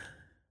 Okay.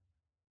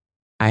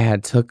 I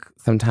had took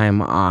some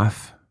time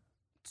off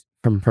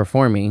from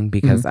performing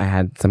because I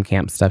had some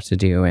camp stuff to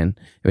do and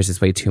it was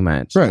just way too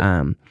much.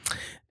 Right.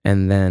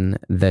 And then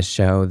the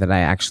show that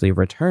I actually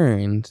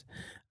returned,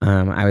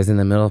 I was in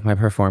the middle of my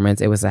performance.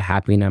 It was a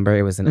happy number.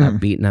 It was an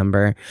upbeat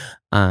number.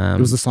 It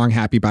was the song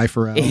Happy by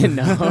Pharrell.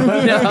 No.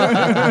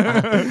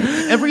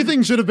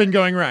 Everything should have been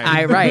going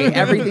right. Right.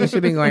 Everything should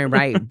have been going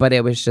right. But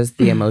it was just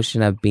the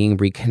emotion of being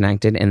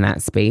reconnected in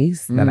that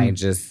space that I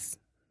just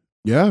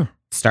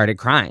started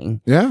crying.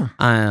 Yeah.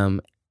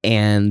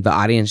 And the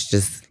audience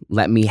just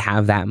let me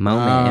have that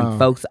moment.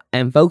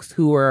 And folks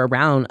who were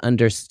around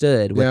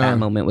understood what that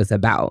moment was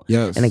about.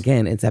 Yes. And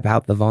again, it's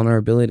about the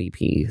vulnerability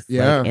piece.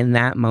 Yeah. Like, in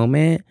that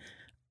moment,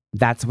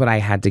 that's what I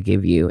had to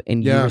give you.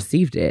 And you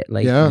received it.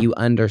 Like you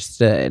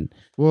understood.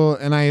 Well,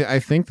 and I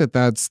think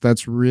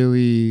that's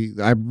really,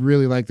 I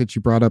really like that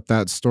you brought up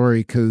that story,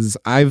 because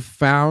I've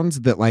found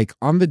that like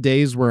on the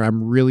days where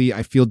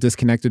I feel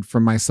disconnected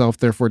from myself,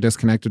 therefore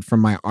disconnected from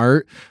my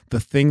art, the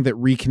thing that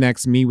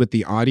reconnects me with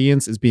the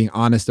audience is being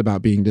honest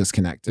about being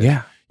disconnected.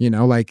 Yeah.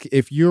 Like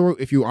if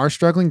you are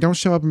struggling, don't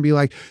show up and be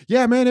like,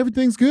 yeah, man,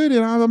 everything's good.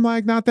 And I'm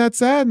like, not that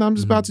sad. And I'm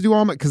just about to do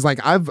all my, cause like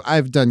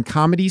I've done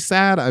comedy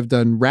sad. I've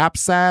done rap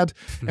sad,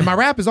 and my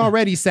rap is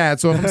already sad.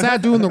 So if I'm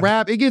sad doing the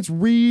rap, it gets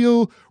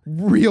real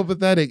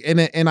pathetic.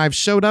 And I've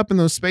showed up in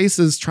those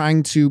spaces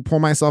trying to pull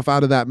myself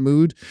out of that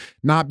mood,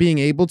 not being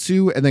able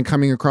to, and then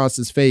coming across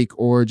as fake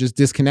or just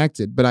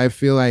disconnected. But I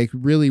feel like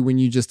really when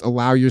you just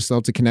allow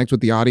yourself to connect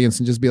with the audience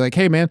and just be like,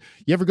 hey man,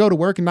 you ever go to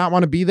work and not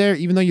want to be there,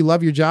 even though you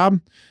love your job?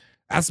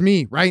 That's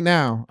me right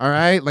now. All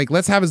right. Like,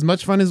 let's have as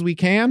much fun as we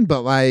can.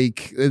 But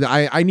like,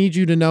 I need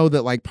you to know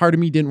that like part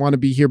of me didn't want to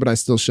be here, but I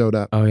still showed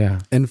up. Oh yeah.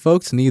 And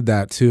folks need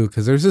that too,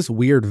 because there's this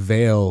weird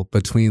veil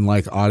between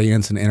like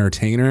audience and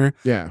entertainer.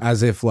 Yeah.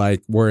 As if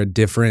like we're a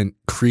different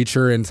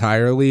creature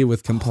entirely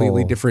with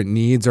completely different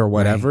needs or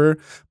whatever. Right.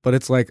 But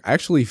it's like, I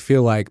actually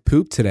feel like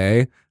poop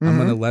today. I'm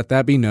going to let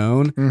that be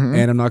known.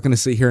 And I'm not going to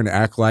sit here and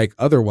act like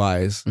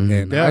otherwise.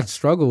 And I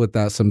struggle with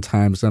that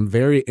sometimes. I'm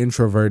very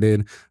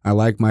introverted. I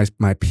like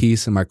my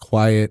peace and my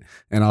quiet.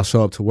 And I'll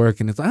show up to work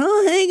and it's like,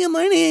 oh, hey, good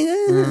morning.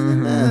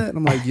 And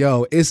I'm like,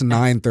 yo, it's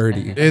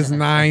 9:30. It's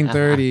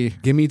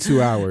 9:30. Give me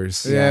 2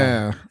 hours.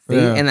 Yeah. See?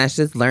 And that's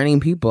just learning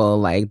people.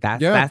 Like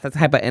that's the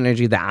type of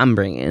energy that I'm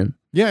bringing.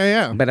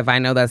 Yeah. But if I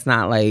know that's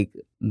not like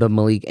the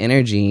Malik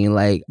energy,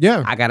 like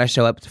I gotta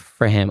show up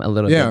for him a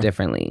little bit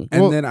differently.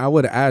 And then I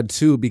would add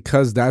too,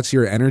 because that's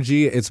your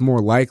energy, it's more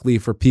likely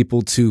for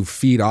people to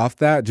feed off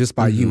that just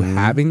by you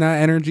having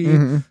that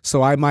energy.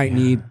 So I might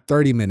need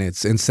 30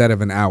 minutes instead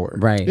of an hour.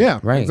 Right. Yeah,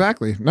 right.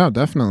 Exactly. No,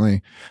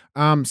 definitely.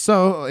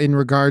 So in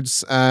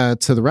regards to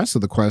the rest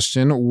of the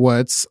question,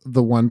 what's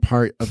the one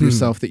part of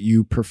yourself that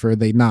you prefer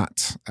they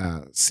not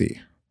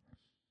see?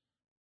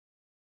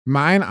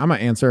 Mine, I'm gonna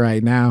answer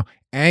right now.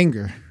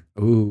 Anger.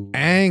 Ooh.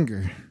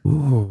 Anger.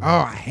 Ooh. Oh,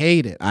 I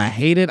hate it. I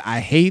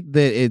hate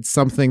that it's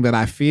something that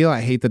I feel.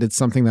 I hate that it's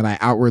something that I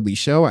outwardly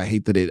show. I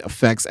hate that it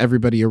affects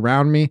everybody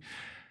around me.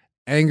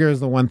 Anger is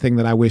the one thing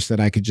that I wish that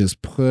I could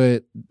just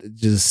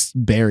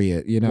bury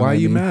it. You know? Why are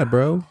you mad,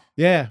 bro?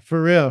 Yeah,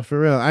 for real.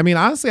 I mean,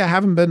 honestly, I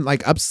haven't been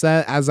like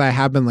upset as I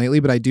have been lately,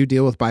 but I do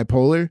deal with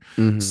bipolar.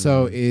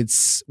 So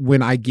it's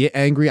when I get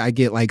angry, I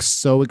get like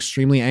so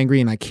extremely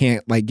angry and I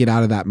can't like get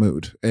out of that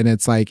mood. And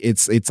it's like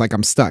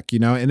I'm stuck, you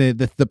know? And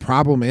the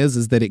problem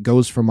is that it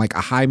goes from like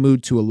a high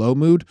mood to a low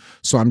mood.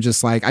 So I'm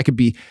just like, I could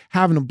be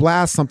having a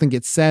blast, something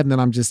gets said, and then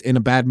I'm just in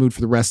a bad mood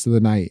for the rest of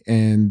the night.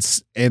 And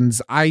I'm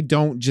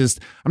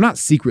not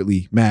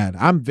secretly mad.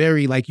 I'm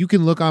very like, you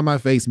can look on my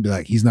face and be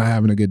like, he's not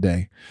having a good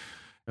day.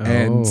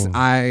 And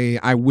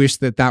I wish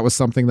that was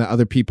something that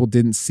other people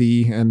didn't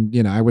see. And,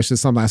 you know, I wish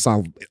it's something I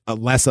saw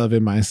less of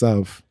in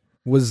myself.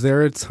 Was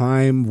there a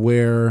time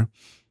where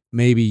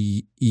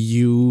maybe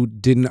you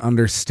didn't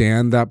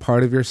understand that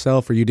part of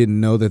yourself, or you didn't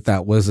know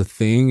that was a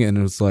thing and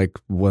it was like,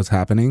 what's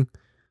happening?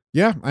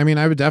 Yeah. I mean,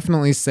 I would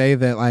definitely say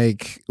that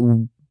like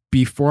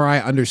before I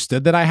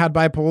understood that I had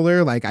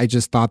bipolar, like I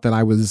just thought that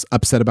I was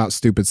upset about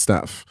stupid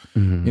stuff.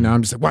 Mhm. You know,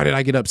 I'm just like, why did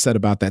I get upset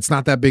about that? It's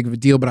not that big of a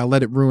deal, but I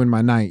let it ruin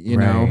my night, you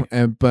know?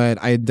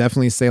 But I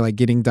definitely say like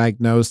getting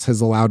diagnosed has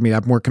allowed me to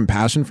have more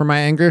compassion for my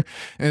anger.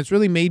 And it's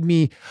really made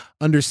me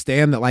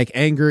understand that like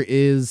anger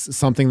is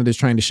something that is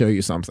trying to show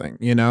you something,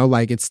 you know,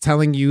 like it's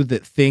telling you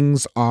that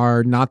things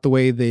are not the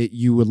way that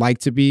you would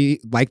like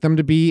them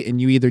to be. And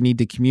you either need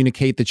to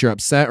communicate that you're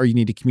upset or you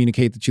need to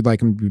communicate that you'd like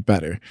them to be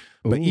better.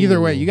 But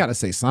either way, you got to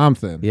say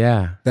something.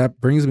 Yeah.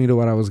 That brings me to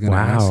what I was going to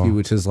ask you,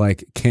 which is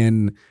like,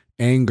 can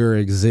anger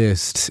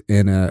exist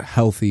in a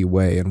healthy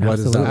way? And what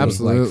does that look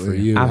like for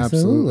you?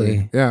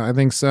 Absolutely. Yeah, I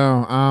think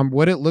so.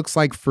 What it looks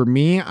like for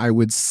me, I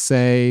would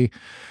say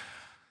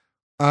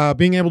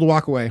being able to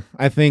walk away.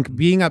 I think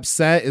being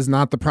upset is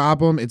not the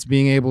problem. It's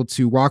being able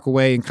to walk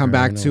away and come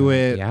back to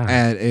it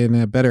in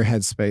a better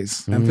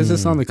headspace.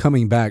 Emphasis on the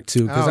coming back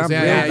too, because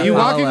you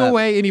walking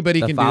away, anybody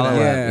can do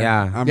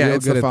that. I'm real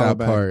good at that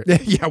part.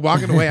 Yeah,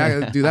 walking away,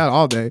 I do that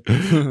all day.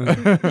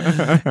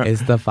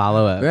 It's the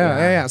follow up.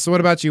 Yeah. So,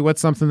 what about you? What's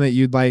something that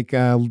you'd like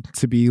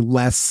to be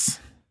less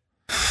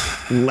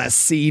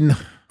seen?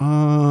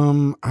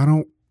 I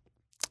don't.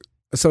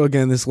 So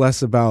again, this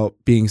less about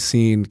being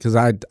seen, because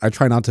I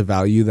try not to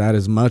value that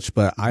as much,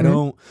 but I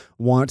don't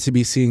want to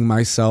be seeing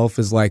myself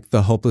as like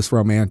the hopeless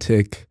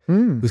romantic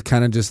who's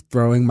kind of just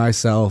throwing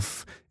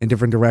myself in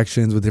different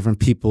directions with different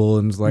people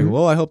and it's like,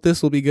 well, I hope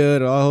this will be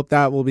good, or I hope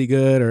that will be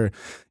good, or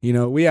you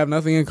know, we have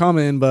nothing in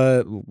common,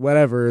 but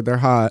whatever, they're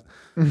hot.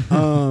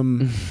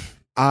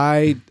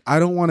 I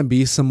don't want to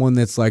be someone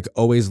that's like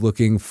always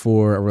looking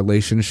for a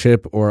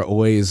relationship or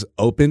always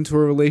open to a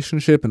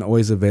relationship and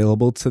always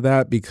available to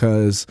that,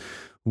 because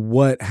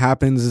what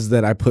happens is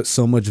that I put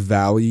so much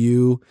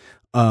value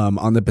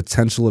on the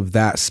potential of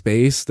that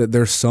space, that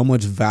there's so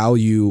much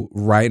value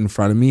right in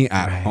front of me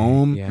at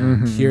home,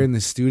 here in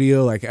the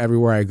studio, like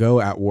everywhere I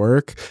go, at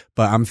work.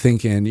 But I'm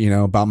thinking, you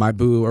know, about my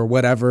boo or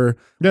whatever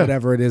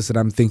it is that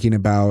I'm thinking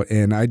about.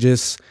 And I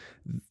just...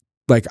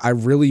 like, I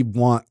really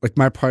want, like,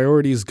 my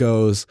priorities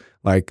goes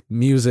like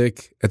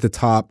music at the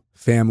top,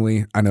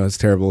 family. I know it's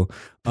terrible.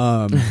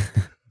 And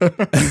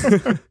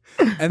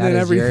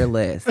then your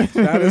list.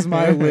 That is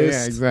my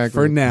list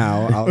for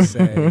now, I'll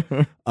say.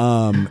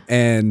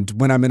 And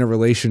when I'm in a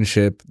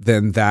relationship,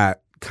 then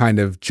that kind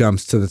of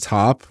jumps to the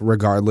top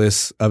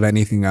regardless of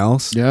anything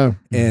else. Yeah.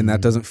 And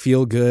that doesn't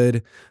feel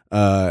good.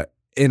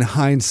 In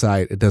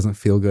hindsight, it doesn't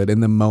feel good.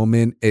 In the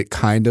moment, it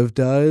kind of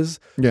does.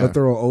 Yeah. But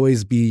there will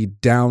always be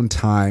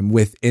downtime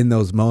within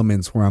those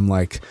moments where I'm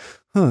like,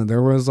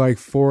 there was like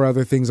 4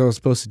 other things I was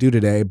supposed to do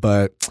today,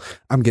 but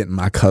I'm getting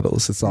my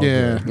cuddles. It's all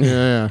good.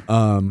 Yeah.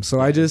 So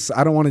I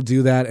don't want to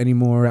do that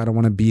anymore. I don't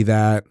want to be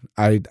that.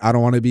 I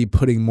don't want to be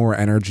putting more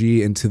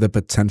energy into the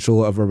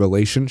potential of a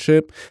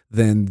relationship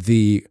than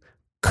the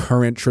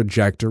current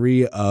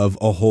trajectory of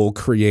a whole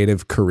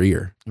creative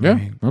career. Yeah,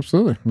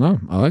 absolutely. No,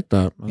 I like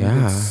that.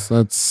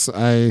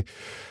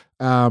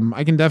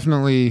 I can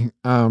definitely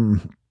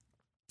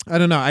I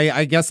don't know.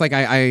 I guess like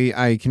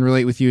I can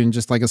relate with you in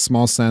just like a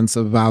small sense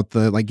about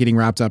the like getting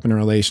wrapped up in a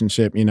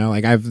relationship, you know,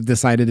 like I've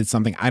decided it's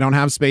something I don't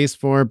have space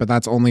for, but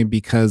that's only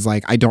because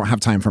like I don't have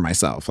time for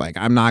myself. Like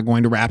I'm not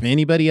going to wrap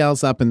anybody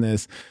else up in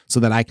this so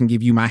that I can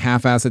give you my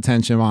half-ass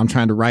attention while I'm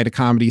trying to write a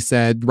comedy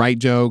set, write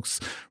jokes,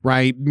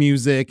 write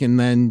music, and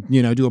then,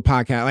 you know, do a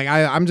podcast. Like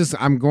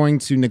I'm going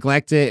to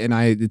neglect it,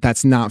 and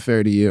that's not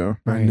fair to you.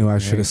 I knew I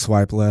should have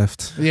swiped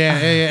left.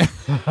 Yeah.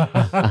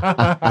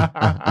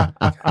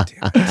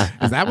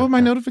 Is that what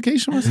my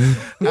notification was?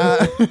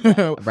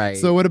 Right.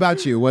 So what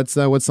about you? What's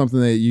something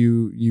that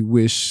you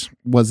wish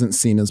wasn't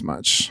seen as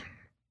much?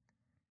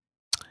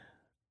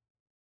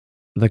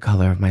 The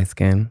color of my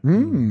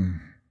skin.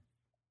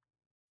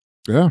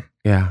 Yeah.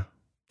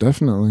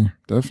 Definitely.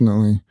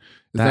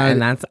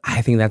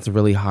 I think that's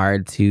really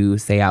hard to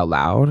say out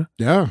loud.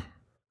 Yeah.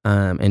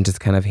 And just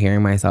kind of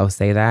hearing myself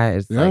say that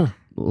is like a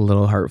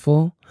little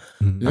hurtful.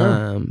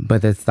 Yeah.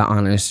 But it's the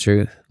honest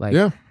truth. Like,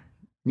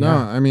 No,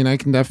 I mean, I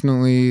can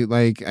definitely,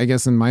 like, I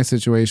guess in my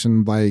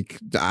situation, like,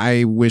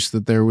 I wish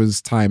that there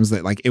was times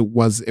that like it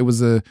was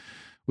a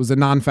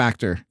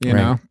non-factor, you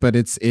know, but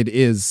it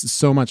is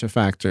so much a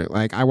factor.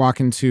 Like I walk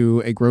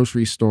into a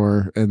grocery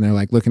store and they're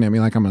like looking at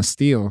me like I'm gonna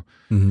steal,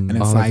 and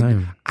it's like,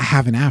 I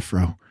have an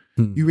afro.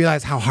 You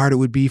realize how hard it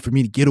would be for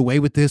me to get away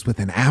with this with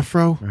an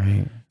afro,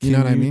 right? You know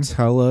what I mean?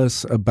 Tell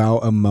us about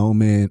a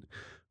moment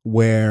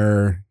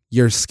where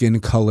your skin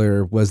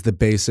color was the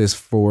basis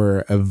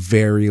for a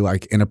very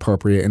like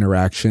inappropriate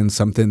interaction,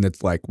 something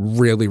that's like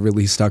really,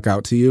 really stuck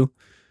out to you.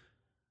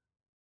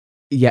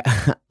 Yeah,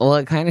 well,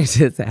 it kind of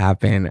just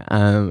happened,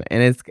 and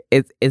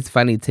it's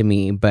funny to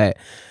me, but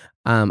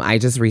I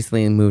just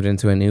recently moved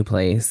into a new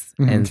place,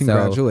 and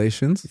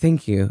congratulations! So,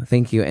 thank you,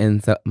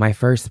 and so my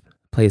first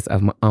place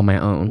on my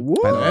own.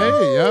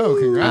 Hey, yo,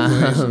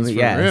 congratulations!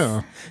 For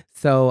real.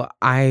 So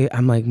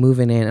I'm like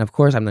moving in. Of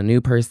course, I'm the new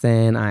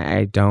person.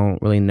 I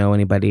don't really know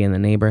anybody in the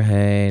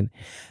neighborhood,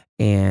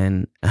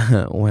 and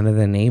one of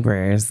the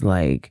neighbors,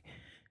 like,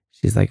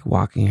 she's like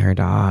walking her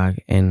dog,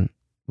 and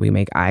we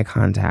make eye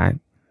contact.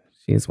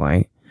 she's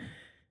white,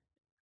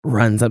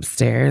 runs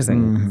upstairs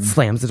and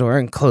slams the door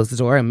and closes the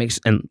door and makes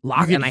and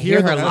lock. And I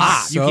hear her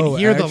lock. You can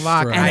hear the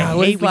lock. extra. And And I I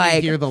was hate when you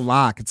like- hear the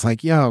lock. It's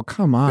like, yo,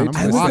 come on. I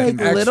I I'm was walking like,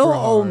 extra little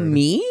old hard.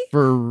 me.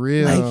 for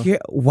real. Like,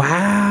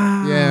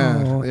 wow. Yeah,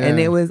 And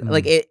yeah. it was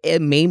like,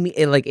 it made me,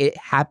 it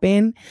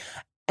happened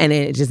and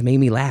it just made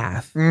me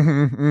laugh.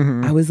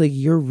 Mm-hmm. I was like,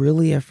 you're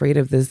really afraid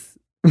of this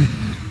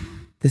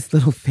this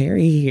little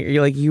fairy here.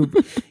 You're like, you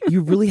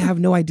really have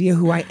no idea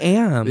who I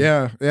am.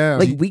 Yeah, yeah.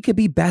 Like, we could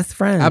be best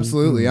friends.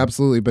 Absolutely,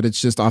 absolutely. But it's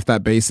just off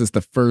that basis,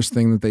 the first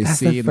thing that they That's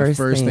see the and the first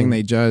first thing thing.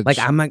 they judge. Like,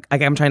 I'm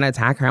trying to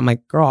attack her. I'm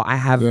like, girl, I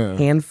have Yeah. a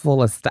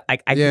handful of stuff. I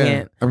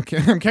can't.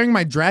 I'm carrying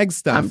my drag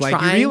stuff. I'm like, you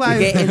trying realize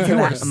to get into you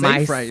are that, safe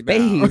my right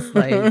space.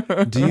 now.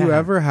 Like, Do you Yeah.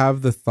 ever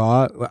have the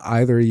thought,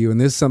 either of you,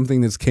 and this is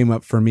something that's came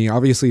up for me,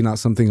 obviously not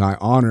something I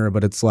honor,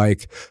 but it's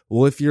like,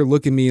 well, if you're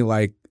looking at me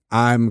like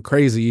I'm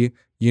crazy,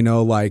 you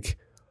know, like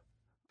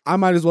I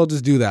might as well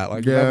just do that. Like,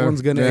 if Yeah,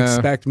 everyone's going to yeah.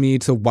 expect me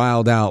to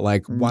wild out,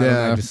 like, why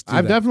don't I just do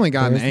I've that? definitely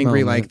gotten There's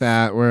angry like moments.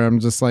 that where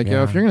I'm just like, yo,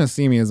 Yeah. if you're gonna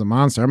see me as a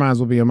monster, I might as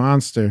well be a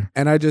monster.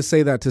 And I just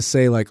say that to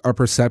say, like, our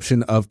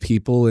perception of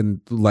people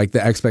and like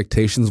the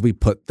expectations we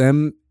put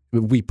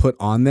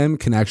on them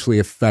can actually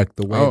affect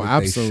the way that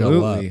they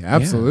show up.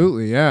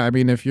 Absolutely. Yeah. I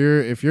mean, if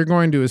you're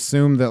going to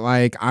assume that,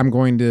 like, I'm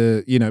going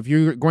to, you know, if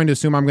you're going to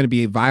assume I'm going to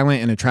be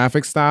violent in a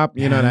traffic stop,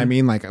 you know what I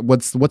mean? Like,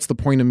 what's the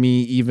point of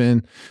me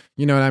even,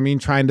 you know what I mean,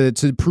 trying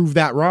to prove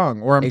that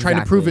wrong, or I'm trying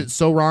to prove Exactly. it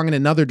so wrong in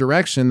another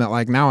direction that,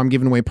 like, now I'm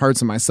giving away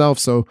parts of myself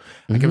so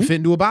I can fit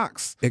into a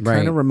box. It Right.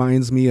 kind of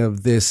reminds me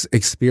of this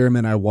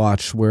experiment I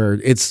watched where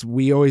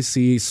we always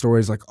see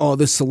stories like, oh,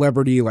 this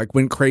celebrity like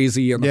went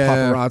crazy and the Yeah.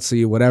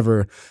 paparazzi,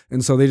 whatever.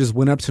 And so they just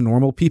went up to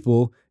normal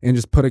people and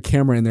just put a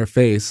camera in their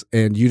face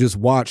and you just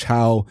watch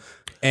how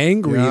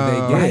angry Yeah.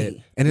 they get. Right.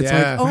 And it's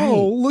Yeah. like,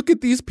 oh, look at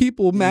these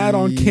people mad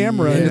on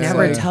camera. Yeah. And They it's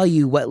never like, tell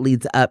you what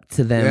leads up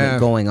to them Yeah.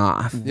 going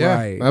off. Yeah,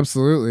 Right.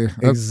 absolutely.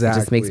 It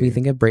Exactly. just makes me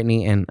think of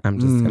Britney, and I'm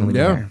just going to leave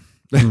yeah. it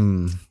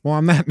there. Well,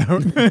 on that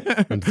note,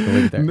 I'm just gonna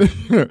leave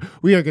it there.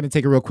 we are going to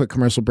take a real quick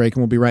commercial break,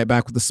 and we'll be right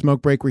back with the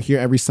smoke break. We're here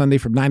every Sunday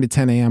from 9 to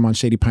 10 a.m. on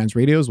Shady Pines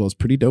Radio, as well as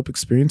Pretty Dope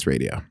Experience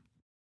Radio.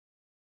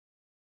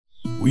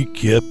 We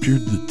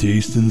captured the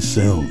taste and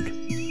sound,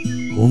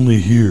 only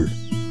here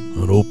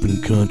on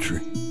Open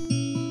Country.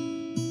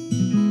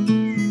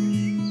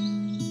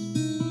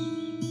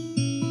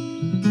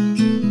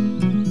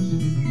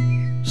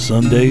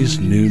 Sundays,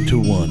 noon to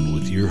 1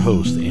 with your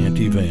host,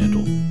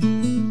 Anti-Vandal.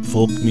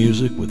 Folk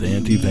music with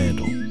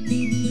Anti-Vandal.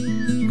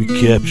 We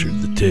captured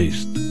the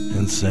taste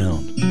and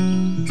sound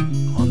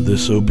on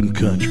this Open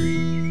Country,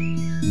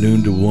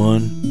 noon to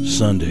 1,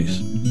 Sundays,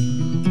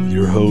 with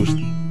your host,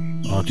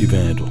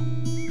 Anti-Vandal.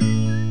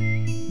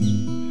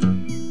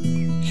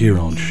 Here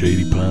on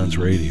Shady Pines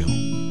Radio.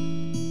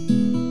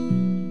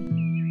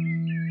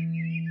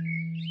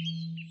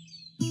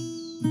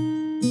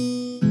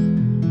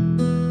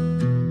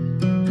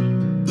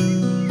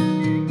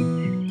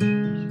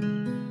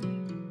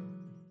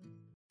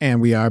 And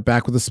we are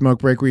back with the smoke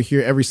break. We're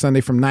here every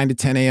Sunday from 9 to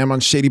 10 a.m. on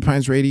Shady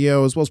Pines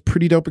Radio, as well as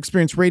Pretty Dope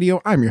Experience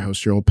Radio. I'm your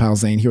host, your old pal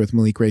Zane, here with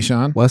Malik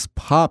Rayshawn What's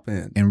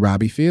poppin'? and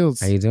Robbie Fields.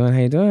 How you doing? How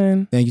you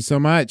doing? Thank you so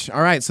much.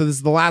 All right, so this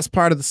is the last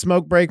part of the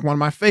smoke break, one of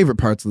my favorite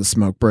parts of the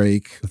smoke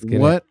break. get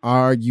What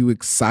are you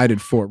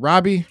excited for?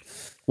 Robbie,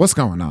 what's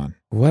going on?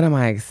 What am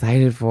I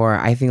excited for?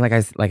 I think,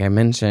 like I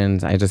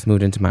mentioned, I just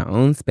moved into my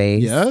own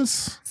space.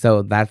 Yes.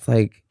 So that's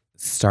like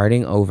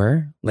starting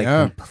over, like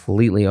Yeah.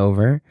 completely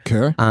over.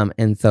 Okay.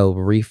 And so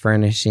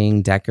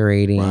refurnishing,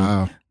 decorating,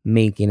 Wow.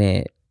 making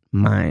it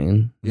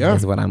mine Yeah.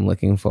 is what I'm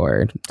looking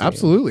forward to.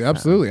 Absolutely,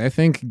 absolutely. I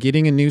think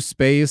getting a new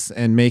space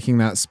and making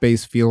that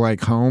space feel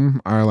like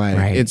home are like,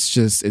 Right. it's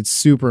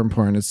super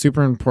important. It's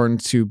super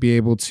important to be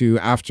able to,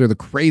 after the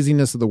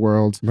craziness of the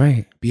world,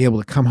 Right. be able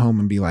to come home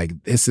and be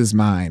like, this is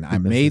mine. I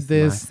made is my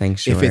this.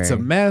 sanctuary. If it's a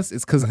mess,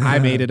 it's because I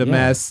made it a Yeah.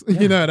 mess.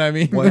 You know what I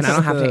mean? And I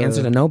don't have to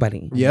answer to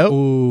nobody. Yep.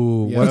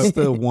 Ooh, Yep. what's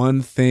the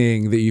one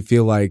thing that you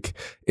feel like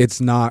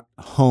it's not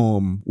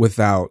home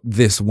without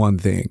this one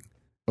thing?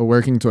 A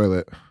working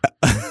toilet.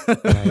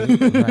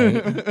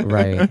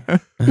 Right.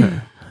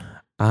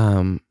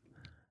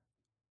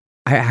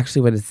 I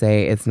actually would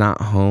say it's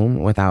not home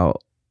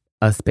without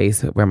a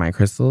space where my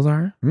crystals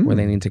are, where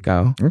they need to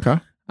go. Okay.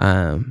 You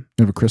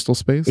have a crystal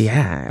space?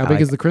 Yeah. How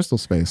big is the crystal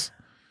space?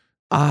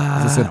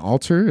 Is this an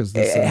altar? Is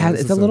this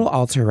It's a little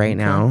altar right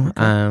now.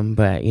 okay.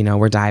 But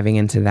we're diving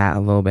into that a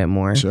little bit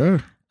more.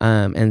 Sure.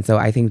 And so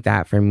I think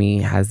that for me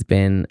has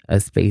been a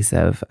space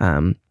of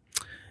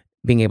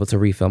being able to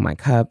refill my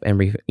cup and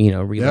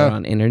reload Yeah.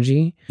 on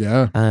energy.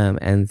 Yeah.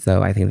 And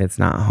so I think that's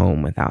not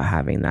home without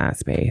having that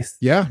space.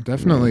 Yeah,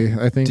 definitely.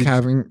 I think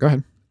go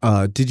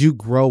ahead. Did you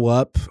grow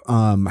up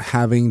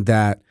having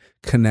that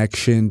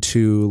connection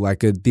to like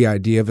the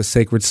idea of a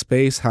sacred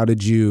space? How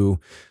did you?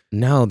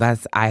 No,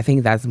 I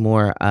think that's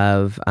more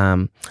of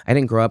I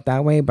didn't grow up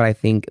that way, but I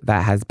think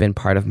that has been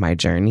part of my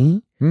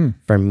journey.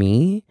 for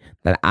me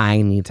that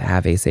I need to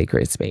have a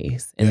sacred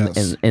space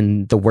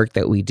in the work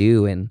that we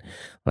do. And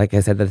like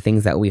I said, the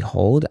things that we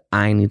hold,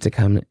 I need to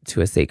come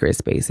to a sacred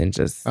space and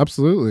just.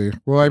 Absolutely.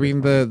 Well, I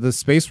mean, the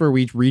space where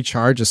we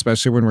recharge,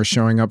 especially when we're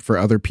showing up for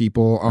other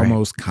people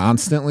almost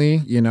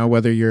constantly, you know,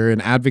 whether you're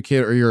an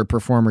advocate or you're a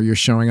performer, you're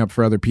showing up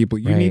for other people.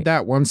 You need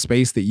that one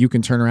space that you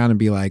can turn around and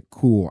be like,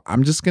 cool,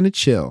 I'm just going to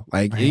chill.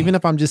 Like, even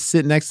if I'm just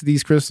sitting next to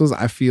these crystals,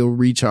 I feel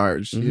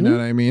recharged. You know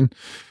what I mean?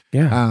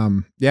 Yeah.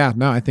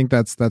 No, I think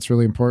that's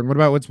really important. What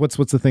about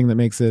what's the thing that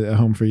makes it a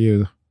home for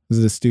you? Is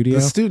it a studio?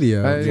 The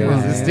studio. It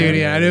was the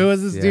studio. I knew it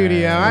was a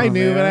studio. I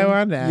knew, but I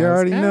wanted to ask. You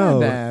already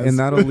know. And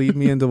that'll lead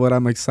me into what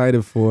I'm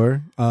excited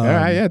for. All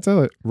right, yeah,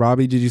 tell it.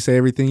 Robbie, did you say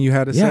everything you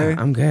had to say? Yeah,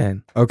 I'm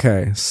good.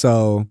 Okay,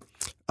 so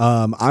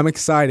I'm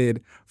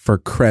excited for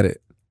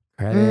credit.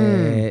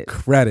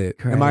 Credit.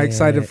 Am I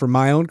excited for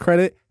my own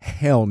credit?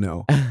 Hell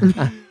no.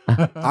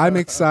 I'm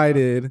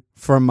excited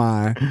for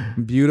my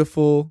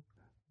beautiful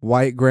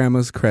white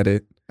grandma's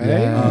credit.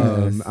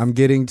 I'm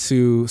getting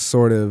to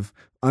sort of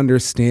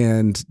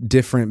understand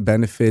different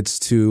benefits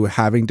to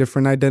having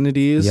different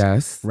identities.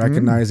 Yes.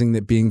 Recognizing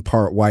that being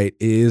part white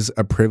is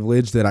a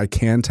privilege that I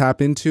can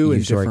tap into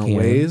in different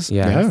ways.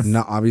 Yes.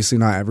 Obviously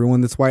not everyone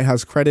that's white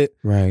has credit.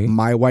 Right.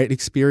 My white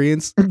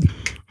experience,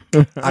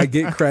 I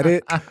get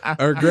credit,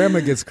 or grandma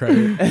gets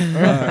credit.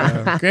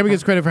 Grandma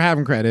gets credit for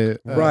having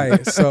credit.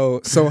 Right.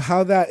 So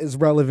how that is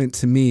relevant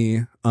to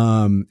me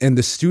in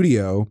the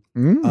studio,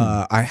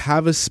 I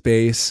have a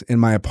space in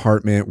my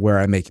apartment where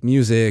I make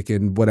music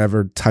and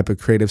whatever type of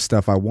creative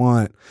stuff I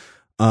want.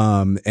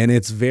 And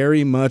it's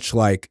very much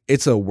like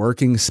it's a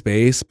working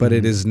space, but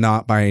it is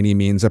not by any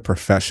means a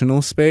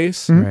professional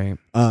space. Right.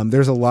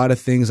 There's a lot of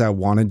things I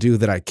want to do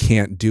that I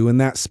can't do in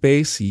that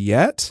space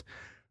yet,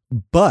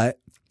 but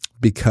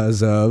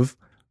because of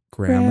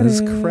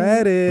grandma's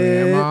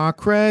credit. Grandma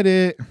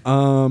credit.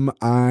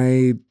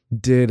 I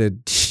did a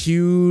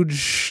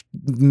huge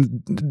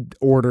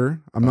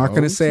order. I'm not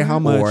going to say how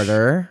much.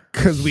 Order.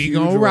 Because we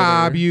gonna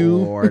rob you.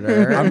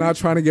 Order. I'm not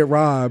trying to get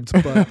robbed,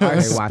 but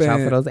watch out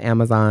for those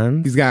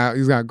Amazons. He's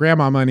got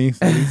grandma money.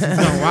 So he's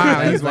going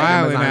wild. He's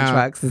wilding Amazon out.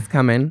 trucks is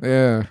coming.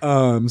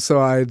 Yeah.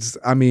 So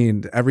I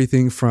mean,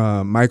 everything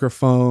from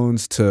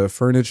microphones to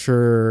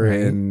furniture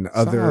and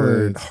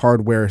other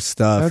hardware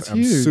stuff. That's I'm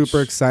huge.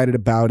 super excited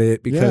about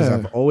it because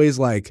I've always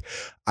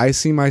I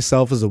see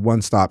myself as a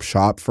one-stop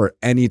shop for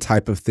any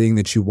type of thing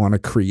that you want to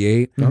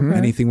create,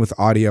 anything with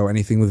audio,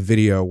 anything with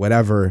video,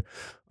 whatever.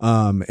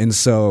 And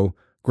so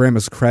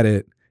Grandma's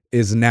Credit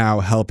is now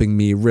helping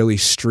me really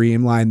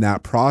streamline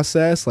that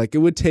process. Like, it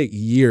would take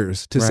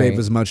years to save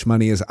as much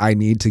money as I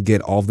need to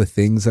get all the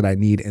things that I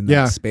need in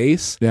that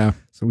space. Yeah.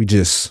 So we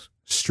just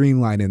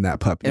streamline in that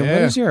puppy. And what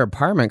does your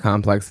apartment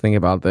complex think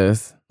about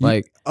this?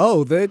 Like,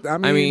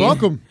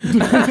 welcome.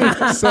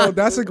 So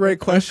that's a great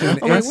question.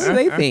 what do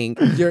they think?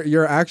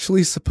 You're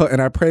actually supposed,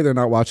 and I pray they're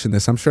not watching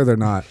this. I'm sure they're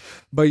not.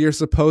 But you're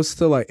supposed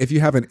to, if you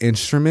have an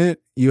instrument,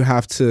 you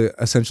have to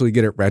essentially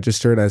get it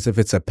registered as if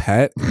it's a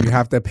pet. You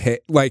have to pay,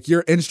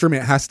 your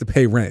instrument has to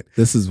pay rent.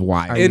 This is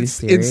why.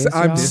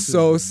 I'm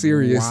so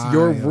serious.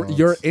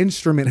 Your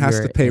instrument has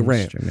to pay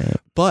rent.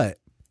 But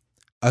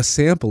a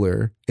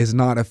sampler is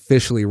not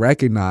officially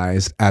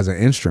recognized as an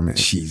instrument.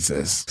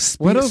 Jesus.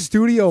 What a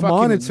studio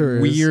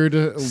monitors. Weird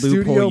loophole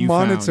studio you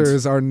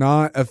monitors found. are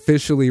not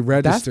officially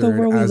registered That's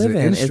the world we as live an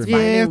in. It's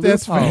instrument.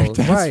 that's loopholes.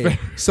 Right.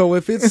 So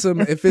if it's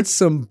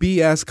some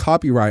BS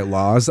copyright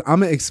laws, I'm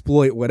gonna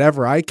exploit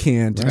whatever I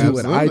can to do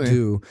what I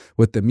do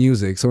with the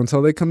music. So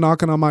until they come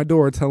knocking on my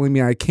door telling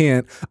me I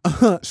can't,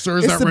 Sir,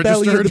 is it's that the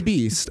belly of registered? the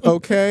beast.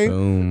 Okay.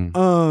 Boom.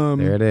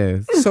 There it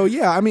is. So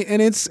yeah, I mean,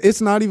 and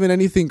it's not even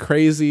anything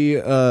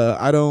crazy.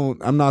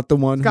 I'm not the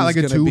one got who's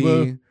like a gonna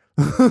tuba. be.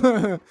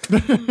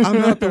 I'm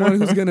not the one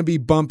who's gonna be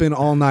bumping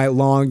all night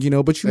long,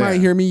 but you might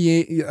hear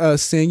me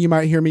sing, you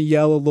might hear me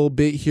yell a little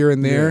bit here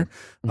and there.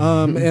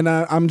 And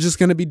I'm just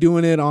gonna be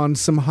doing it on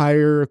some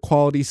higher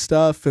quality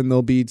stuff, and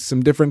there'll be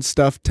some different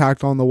stuff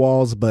tacked on the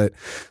walls. But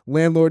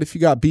landlord, if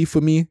you got beef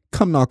with me,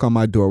 come knock on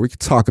my door. We could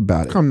talk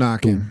about it. Come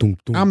knocking.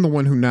 I'm the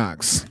one who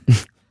knocks.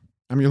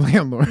 I'm your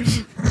landlord.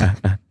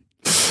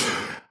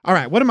 All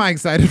right, what am I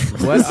excited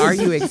for? What are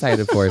you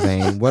excited for,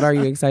 Zane? What are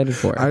you excited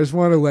for? I just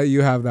want to let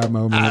you have that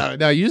moment.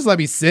 No, you just let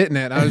me sit in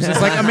it. I was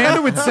just like,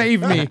 Amanda would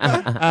save me.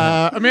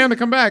 Amanda,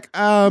 come back.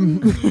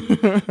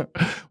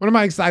 What am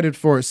I excited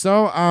for?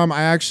 So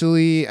I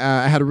actually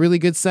I had a really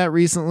good set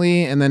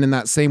recently, and then in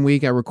that same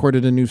week, I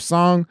recorded a new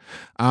song.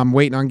 I'm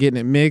waiting on getting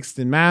it mixed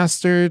and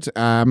mastered.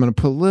 I'm gonna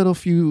put a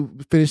few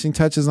finishing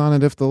touches on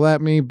it if they'll let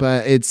me,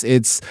 but it's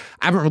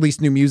I haven't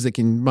released new music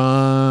in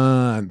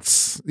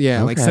months.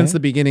 Yeah, like since the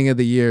beginning of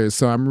the year. years.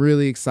 So I'm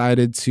really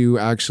excited to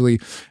actually,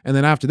 and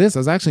then after this, I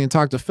was actually going to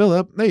talk to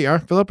Philip. There you are,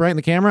 Philip, right in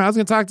the camera. I was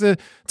going to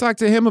talk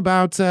to him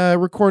about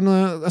recording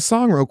a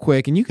song real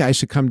quick, and you guys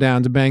should come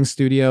down to Bang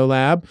Studio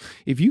Lab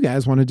if you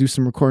guys want to do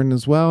some recording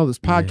as well. This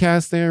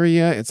podcast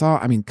area, it's all.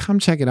 I mean, come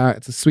check it out.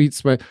 It's a sweet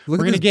spot. We're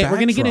gonna get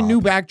a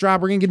new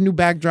backdrop. We're gonna get a new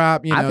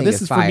backdrop. You know,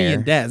 this is for me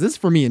and Dez. This is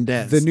for me and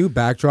Dez. The new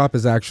backdrop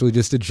is actually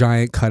just a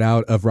giant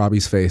cutout of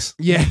Robbie's face.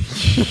 Yeah.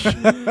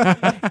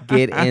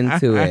 Get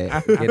into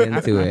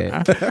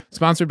it.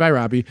 Sponsored by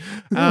Robbie.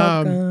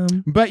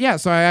 But yeah,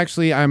 so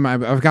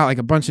I've got like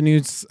a bunch of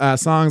new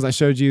songs. I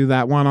showed you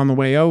that one on the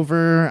way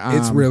over.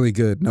 It's really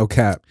good. No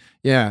cap.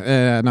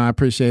 Yeah, no, I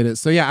appreciate it.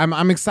 So yeah,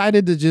 I'm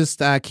excited to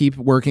just keep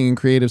working in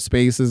creative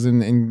spaces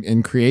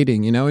and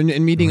creating, you know,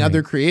 and meeting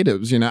other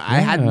creatives. You know, I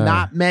had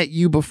not met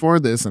you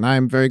before this, and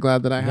I'm very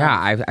glad that I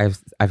have. Yeah,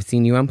 I've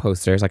seen you on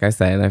posters. Like I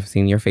said, I've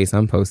seen your face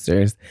on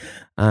posters.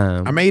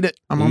 I made it.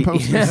 I'm on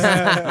posters.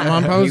 I'm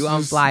on posters. You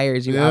on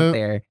flyers. You out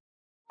there.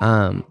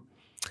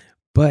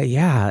 But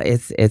yeah,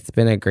 it's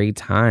been a great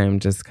time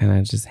just kind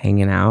of just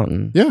hanging out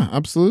and yeah,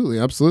 absolutely.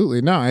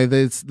 No,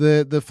 it's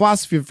the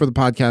philosophy for the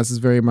podcast is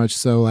very much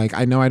so like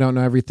I know I don't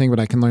know everything,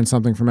 but I can learn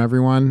something from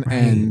everyone,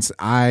 and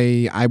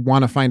I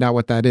want to find out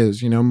what that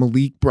is. You know,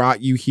 Malik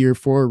brought you here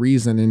for a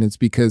reason, and it's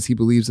because he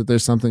believes that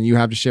there's something you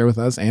have to share with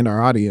us and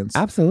our audience.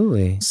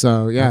 Absolutely.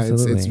 So yeah,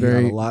 it's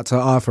very you got a lot to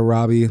offer,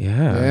 Robbie.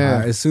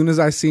 Yeah. As soon as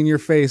I seen your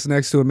face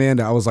next to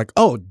Amanda, I was like,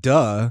 oh,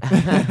 duh.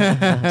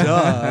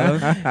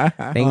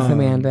 Thanks,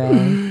 Amanda.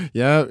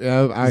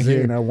 Yeah, I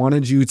hear. And I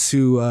wanted you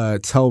to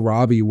tell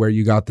Robbie where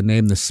you got the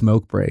name The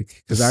Smoke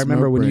Break, because I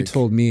remember when you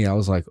told me, I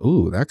was like,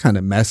 "Ooh, that kind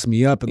of messed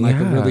me up in like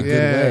a really good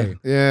way."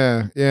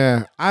 Yeah.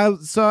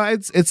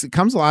 It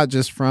comes a lot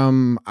just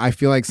from I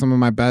feel like some of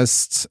my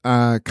best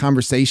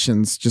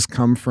conversations just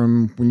come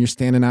from when you're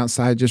standing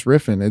outside just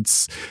riffing.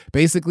 It's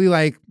basically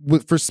like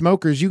for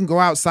smokers, you can go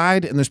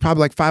outside and there's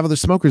probably like 5 other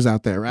smokers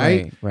out there,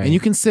 right? And you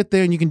can sit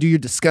there and you can do your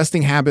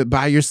disgusting habit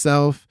by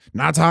yourself,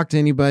 not talk to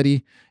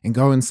anybody, and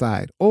go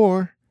inside.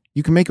 Or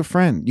you can make a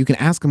friend. You can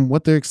ask them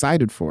what they're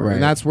excited for.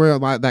 And that's where a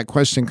lot of that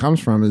question comes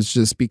from, is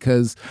just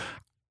because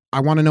I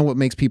want to know what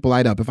makes people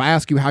light up. If I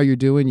ask you how you're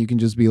doing, you can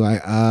just be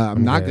like,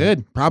 I'm not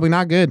good. Probably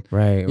not good.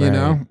 You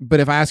know? But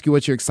if I ask you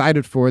what you're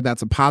excited for,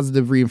 that's a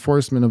positive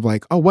reinforcement of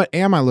like, oh, what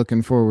am I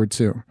looking forward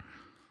to?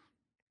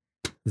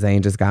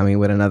 Zane just got me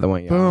with another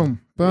one, y'all.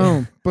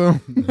 Boom.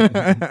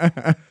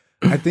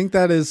 I think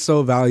that is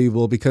so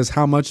valuable, because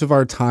how much of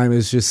our time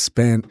is just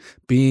spent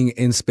being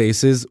in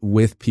spaces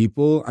with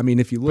people. I mean,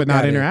 if you look but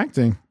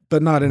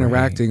not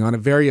interacting on a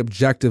very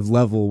objective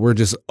level, we're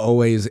just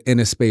always in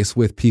a space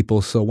with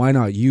people. So why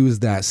not use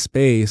that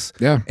space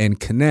and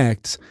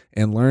connect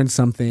and learn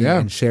something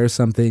and share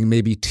something,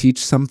 maybe teach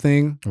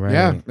something.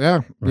 Yeah.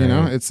 You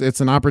know,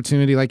 it's an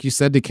opportunity, like you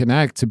said, to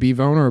connect, to be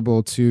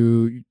vulnerable,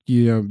 to,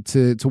 you know,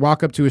 to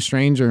walk up to a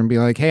stranger and be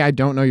like, hey, I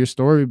don't know your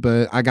story,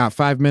 but I got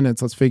 5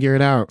 minutes. Let's figure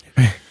it out.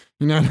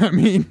 You know what I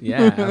mean?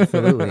 Yeah,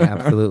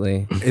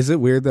 absolutely. Is it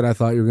weird that I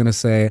thought you were going to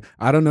say,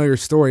 I don't know your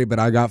story, but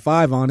I got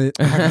 5 on it?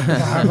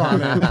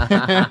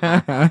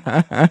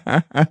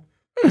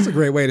 That's a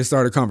great way to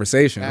start a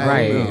conversation.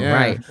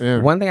 Right.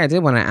 One thing I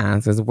did want to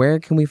ask is, where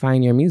can we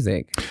find your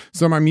music?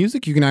 So my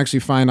music you can actually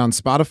find on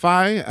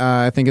Spotify.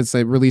 I think it's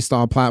released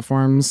all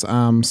platforms.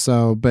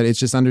 But it's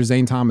just under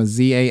Zane Thomas,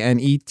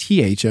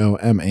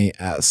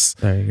 ZANETHOMAS.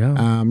 There you go.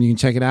 You can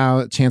check it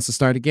out. Chance to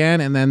Start Again,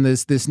 and then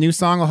this new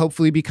song will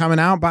hopefully be coming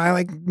out by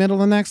like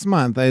middle of next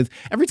month.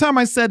 Every time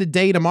I said a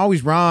date, I'm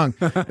always wrong.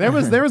 There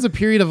was a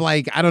period of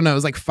like, I don't know, it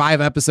was like 5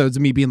 episodes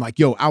of me being like,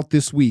 yo, out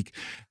this week.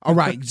 All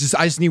right, I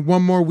just need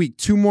 1 more week,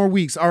 2 more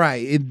weeks. All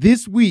right,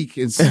 this week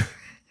is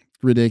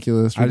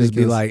ridiculous. I just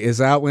be like, it's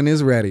out when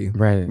it's ready.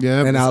 Right.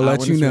 Yeah. And I'll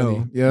let you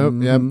know. Yep.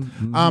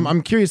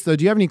 I'm curious though,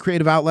 do you have any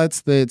creative outlets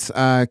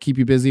that keep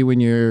you busy when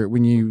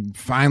you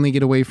finally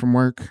get away from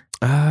work?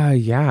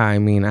 Yeah. I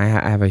mean, I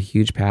have a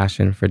huge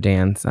passion for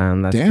dance.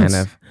 That's dance?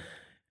 kind of.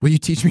 Will you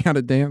teach me how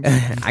to dance?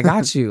 I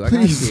got you.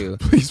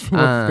 Please.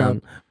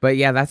 But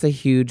yeah, that's a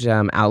huge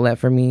outlet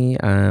for me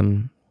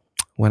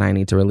when I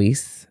need to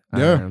release.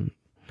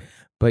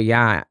 But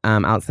yeah,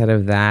 outside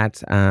of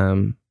that,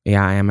 I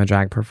am a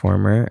drag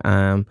performer.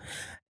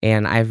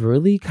 And I've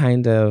really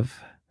kind of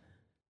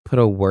put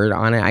a word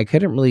on it. I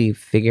couldn't really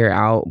figure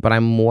out, but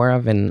I'm more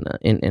of an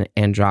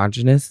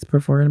androgynous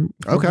performer,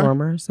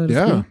 so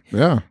to speak.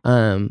 Yeah.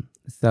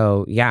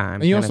 So yeah.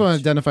 And you also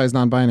identify as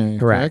non-binary,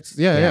 correct?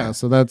 Yeah.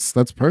 So that's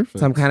perfect.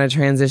 So I'm kind of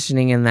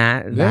transitioning in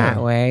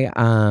that way.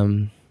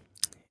 And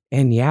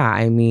yeah,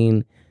 I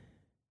mean,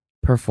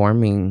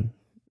 performing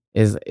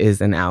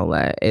is an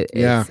outlet.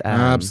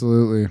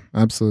 Absolutely.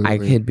 I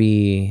could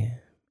be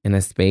in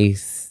a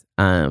space,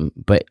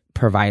 but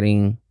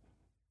providing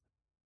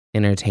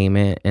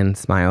entertainment and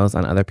smiles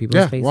on other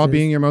people's faces while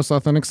being your most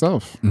authentic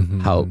self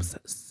helps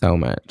so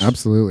much.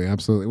 Absolutely.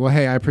 Well,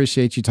 hey, I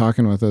appreciate you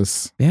talking with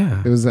us.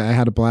 Yeah, I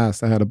had a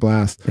blast.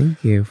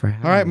 Thank you for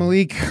having me. All right,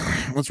 Malik,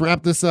 let's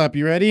wrap this up.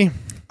 You ready?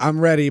 I'm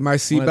ready. My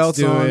seatbelt's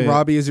do on. it.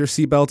 Robbie, is your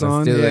seatbelt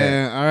on? do it.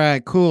 Yeah. All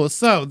right, cool.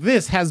 So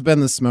this has been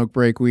the Smoke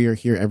Break. We are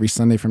here every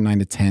Sunday from 9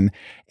 to 10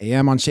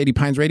 a.m. on Shady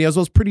Pines Radio, as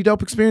well as Pretty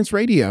Dope Experience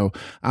Radio.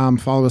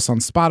 Follow us on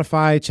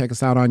Spotify. Check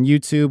us out on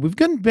YouTube. We've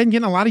been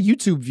getting a lot of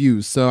YouTube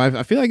views, so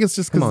I feel like it's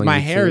just because my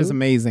hair is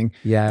amazing.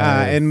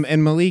 Yeah.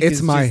 And Malik It's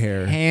is my just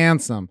hair.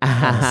 handsome. So,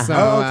 okay.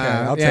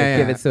 I'll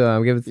Give it to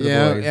him. Give it to the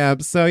boys. Yeah.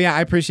 So yeah,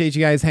 I appreciate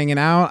you guys hanging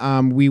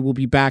out. We will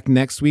be back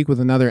next week with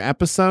another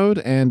episode.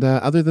 And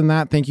other than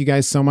that, thank you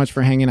guys so much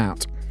for hanging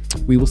out.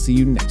 We will see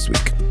you next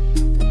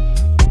week.